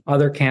then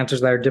other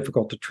cancers that are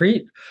difficult to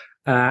treat.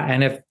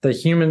 And if the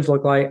humans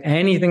look like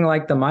anything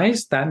like the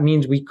mice, that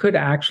means we could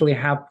actually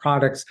have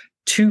products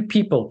to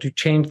people to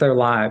change their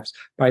lives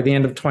by the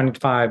end of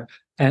 2025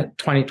 and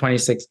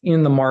 2026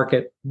 in the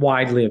market,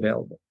 widely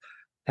available.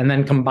 And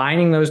then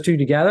combining those two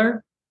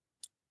together,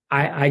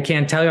 I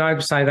can't tell you how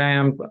excited I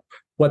am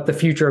what the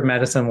future of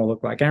medicine will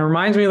look like. And it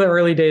reminds me of the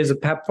early days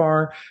of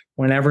PEPFAR,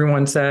 when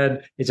everyone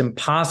said it's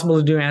impossible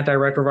to do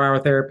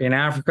antiretroviral therapy in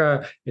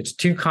Africa. It's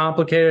too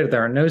complicated.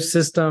 There are no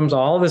systems.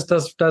 All this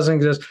doesn't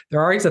exist. There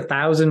are always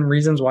 1,000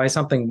 reasons why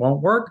something won't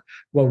work.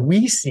 What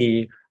we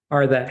see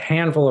are that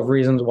handful of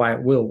reasons why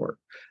it will work.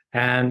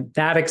 And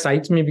that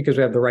excites me because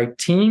we have the right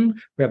team,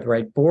 we have the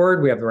right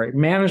board, we have the right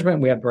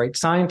management, we have the right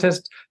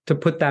scientists to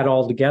put that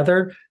all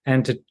together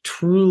and to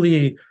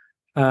truly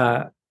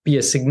be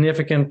a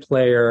significant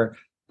player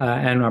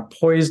and are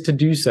poised to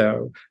do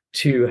so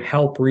to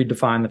help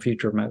redefine the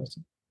future of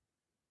medicine.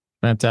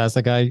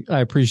 Fantastic. I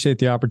appreciate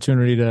the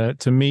opportunity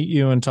to meet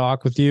you and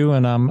talk with you.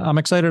 And I'm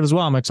excited as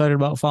well. I'm excited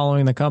about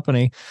following the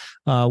company.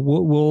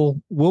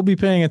 We'll be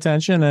paying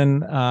attention.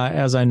 And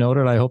as I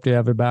noted, I hope to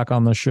have you back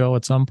on the show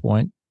at some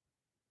point.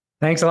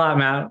 Thanks a lot,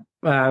 Matt.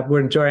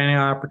 Would enjoy any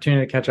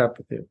opportunity to catch up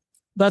with you.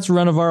 That's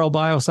Renovaro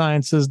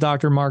BioSciences,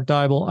 Dr. Mark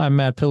Dybul. I'm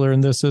Matt Pillar,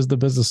 and this is The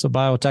Business of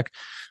Biotech.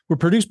 We're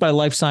produced by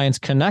Life Science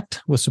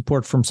Connect with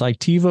support from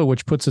Cytiva,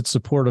 which puts its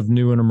support of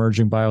new and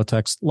emerging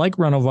biotechs like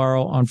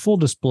Renovaro on full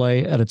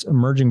display at its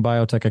Emerging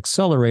Biotech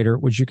Accelerator,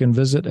 which you can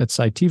visit at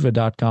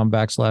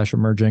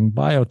cytiva.com/emerging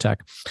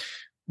biotech.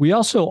 We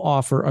also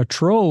offer a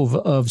trove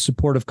of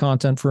supportive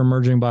content for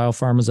emerging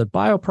biopharmas at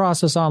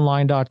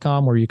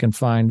bioprocessonline.com, where you can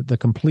find the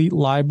complete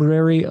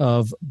library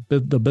of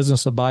the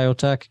business of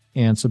biotech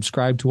and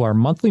subscribe to our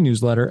monthly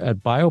newsletter at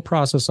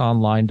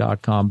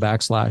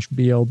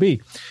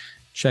bioprocessonline.com/BOB.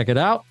 Check it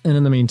out. And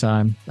in the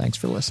meantime, thanks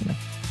for listening.